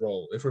for his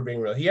role. If we're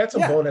being real, he had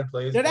some bonehead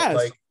plays.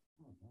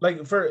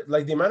 Like for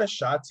like the amount of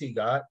shots he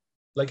got,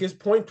 like his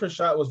point per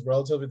shot was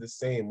relatively the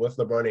same with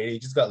LeBron and AD. He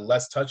just got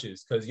less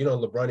touches because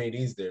LeBron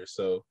AD's there.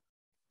 So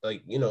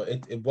like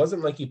it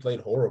wasn't like he played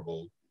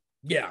horrible.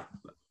 Yeah.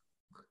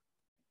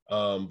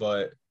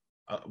 But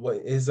what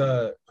is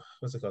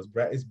what's it called?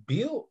 Is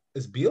Beal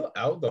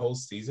out the whole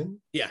season?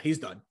 Yeah, he's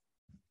done.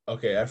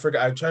 Okay, I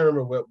forgot. I'm trying to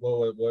remember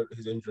what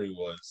his injury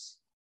was.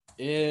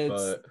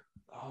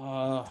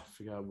 I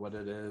forgot what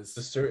it is.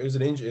 It was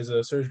an injury. Is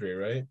a surgery,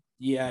 right?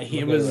 Yeah,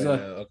 he was.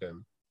 Okay.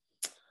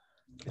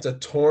 It's a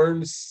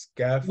torn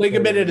scaphoid.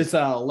 Ligament in his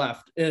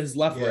left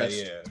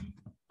wrist. Yeah.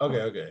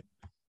 Okay.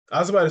 I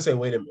was about to say,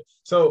 wait a minute.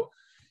 So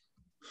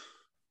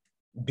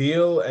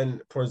Beal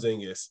and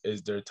Porzingis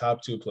is their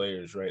top two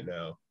players right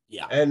now.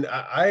 Yeah. And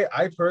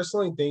I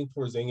personally think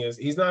Porzingis,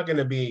 he's not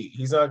gonna be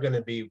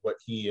what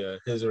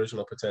his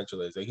original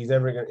potential is. Like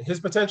his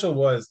potential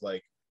was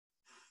like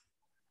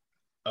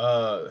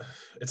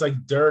it's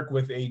like Dirk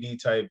with AD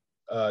type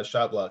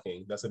shot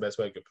blocking. That's the best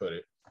way I could put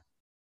it.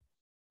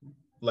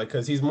 Like,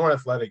 because he's more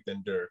athletic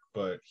than Dirk,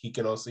 but he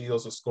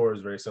also scores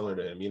very similar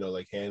to him,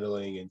 like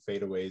handling and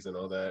fadeaways and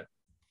all that.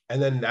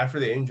 And then after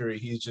the injury,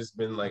 he's just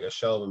been like a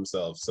shell of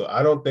himself. So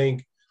I don't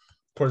think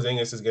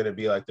Porzingis is going to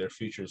be like their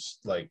future's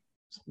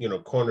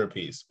corner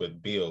piece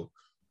with Beal.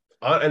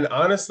 And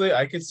honestly,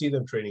 I could see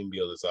them trading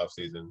Beal this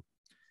offseason.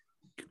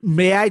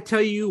 May I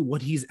tell you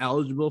what he's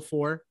eligible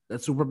for?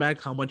 That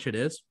Supermax, how much it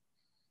is?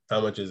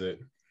 How much is it?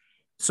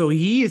 So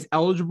he is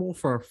eligible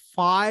for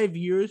 5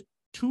 years,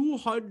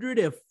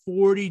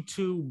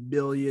 $242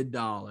 million.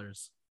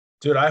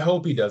 Dude, I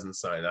hope he doesn't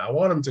sign. I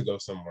want him to go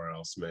somewhere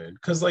else, man.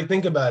 Because,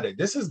 think about it.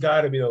 This has got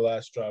to be the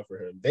last straw for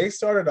him. They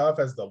started off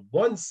as the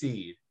 1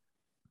 seed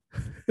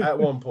at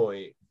one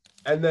point.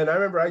 And then I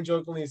remember I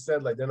jokingly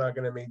said, they're not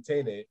going to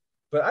maintain it.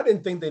 But I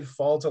didn't think they'd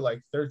fall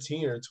to,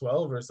 13 or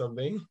 12 or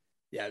something.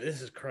 Yeah,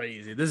 this is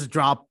crazy. This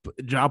drop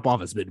off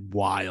has been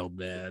wild,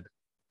 man.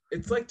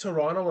 It's like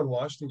Toronto and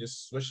Washington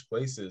just switched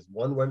places.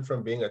 One went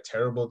from being a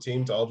terrible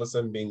team to all of a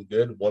sudden being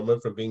good. One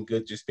went from being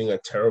good just being a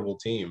terrible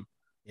team.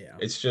 Yeah.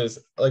 It's just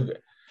and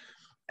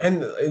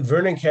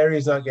Vernon Carey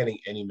is not getting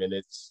any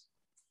minutes.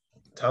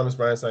 Thomas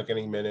Bryant's not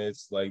getting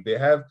minutes. I think they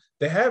have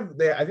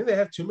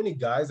too many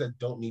guys that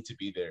don't need to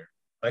be there.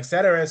 Like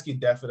Satoransky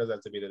definitely doesn't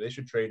have to be there. They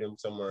should trade him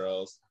somewhere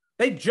else.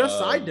 They just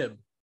signed him.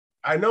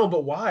 I know,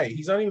 but why?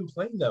 He's not even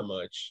playing that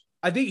much.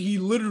 I think he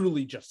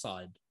literally just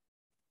signed.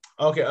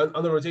 Okay,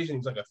 on the rotation,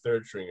 he's like a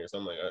third stringer. So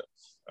I'm like,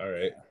 all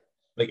right.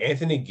 Like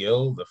Anthony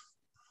Gill,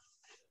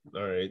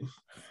 all right.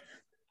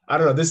 I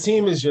don't know. This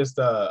team is just.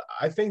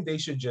 I think they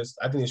should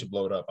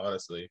blow it up.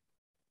 Honestly,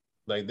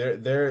 like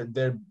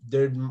they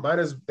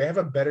have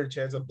a better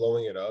chance of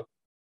blowing it up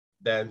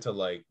than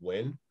to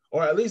win,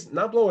 or at least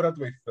not blow it up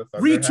the way the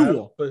Thunder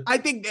retool. Have, but I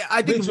think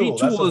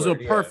retool is a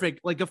perfect.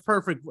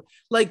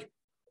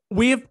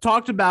 We have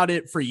talked about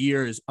it for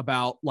years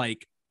about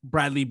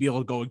Bradley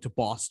Beal going to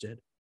Boston.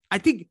 I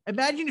think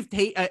imagine if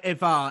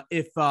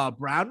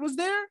Brown was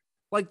there,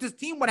 this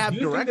team would have. Do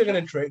you think they're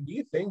gonna trade? Do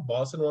you think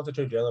Boston wants to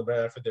trade Jaylen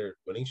Brown after their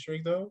winning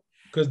streak though?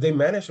 Because they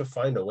managed to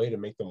find a way to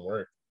make them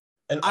work.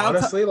 And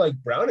honestly,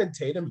 Brown and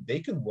Tatum,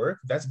 they could work.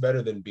 That's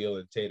better than Beal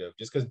and Tatum,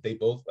 just because they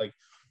both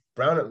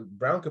Brown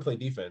could play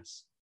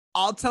defense.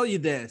 I'll tell you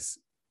this: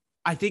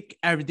 I think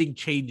everything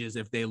changes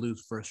if they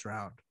lose first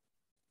round.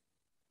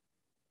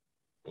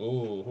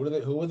 Ooh,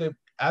 who would they?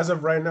 As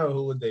of right now,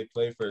 who would they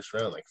play first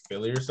round? Like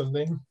Philly or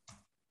something?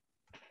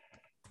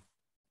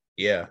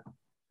 Yeah.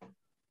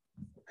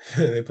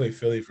 They play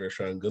Philly first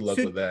round. Good luck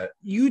with that.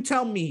 You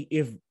tell me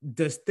if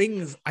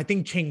things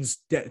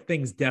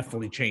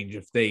definitely change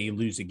if they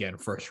lose again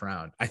first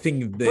round. I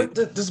think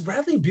does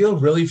Bradley Beal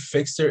really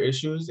fix their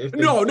issues?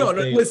 No.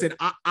 Listen,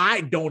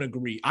 I don't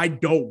agree. I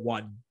don't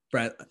want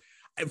Brad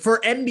for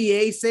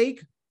NBA's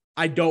sake.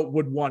 I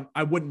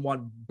wouldn't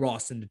want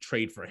Boston to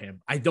trade for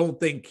him. I don't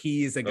think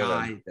he is a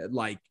guy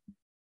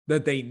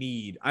that they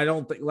need. I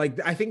don't think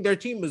I think their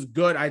team is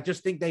good. I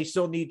just think they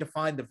still need to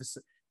find just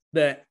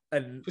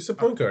a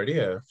point guard,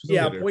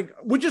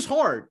 which is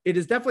hard. It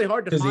is definitely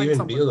hard to find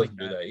someone Beal doesn't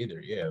do that either.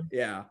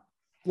 Yeah.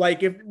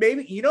 If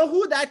maybe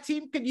who that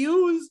team could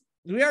use.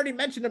 We already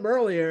mentioned him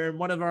earlier in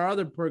one of our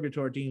other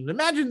purgatory teams.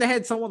 Imagine they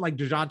had someone like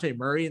DeJounte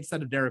Murray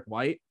instead of Derek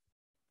White.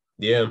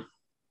 Yeah.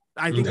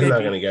 I think they're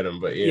not going to get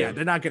him, but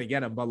they're not going to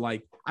get him. But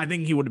I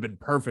think he would have been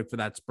perfect for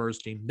that Spurs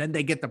team. Then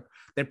they get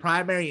the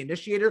primary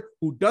initiator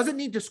who doesn't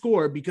need to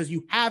score because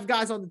you have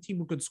guys on the team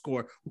who could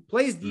score, who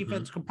plays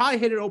defense, can probably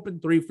hit an open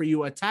three for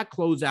you, attack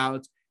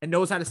closeouts, and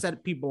knows how to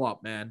set people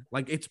up. Man,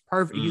 it's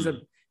perfect.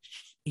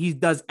 He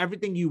does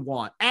everything you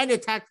want and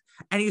attack,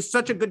 and he's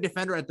such a good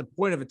defender at the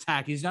point of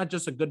attack. He's not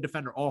just a good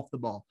defender off the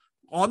ball.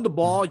 On the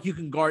ball, you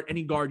can guard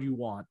any guard you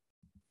want.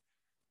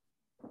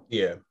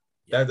 Yeah.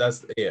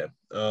 That's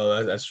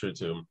that's true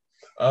too.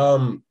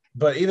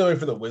 But either way,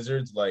 for the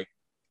Wizards, like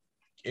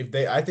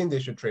I think they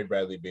should trade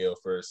Bradley Beal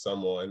for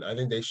someone. I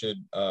think they should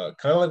kind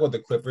of like what the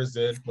Clippers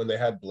did when they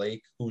had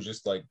Blake, who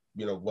just like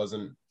they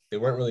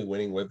weren't really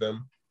winning with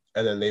them,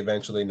 and then they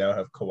eventually now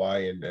have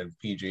Kawhi and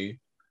PG.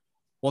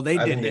 Well, they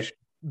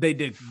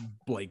did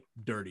Blake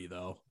dirty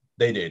though.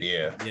 They did,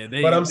 yeah.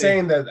 But I'm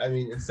saying that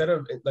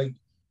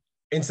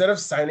instead of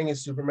signing a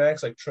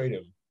supermax, like trade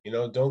him.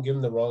 Don't give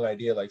him the wrong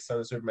idea. Like sign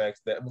a supermax.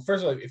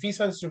 First of all, if he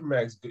signs a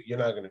supermax, you're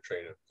not going to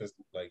trade him because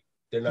like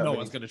they're not. No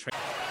one's going to trade.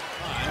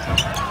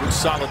 Good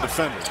solid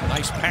defender.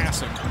 Nice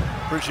passing.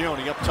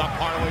 Prigioni up top.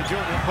 Hardaway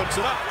Jr. puts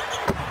it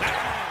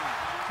up.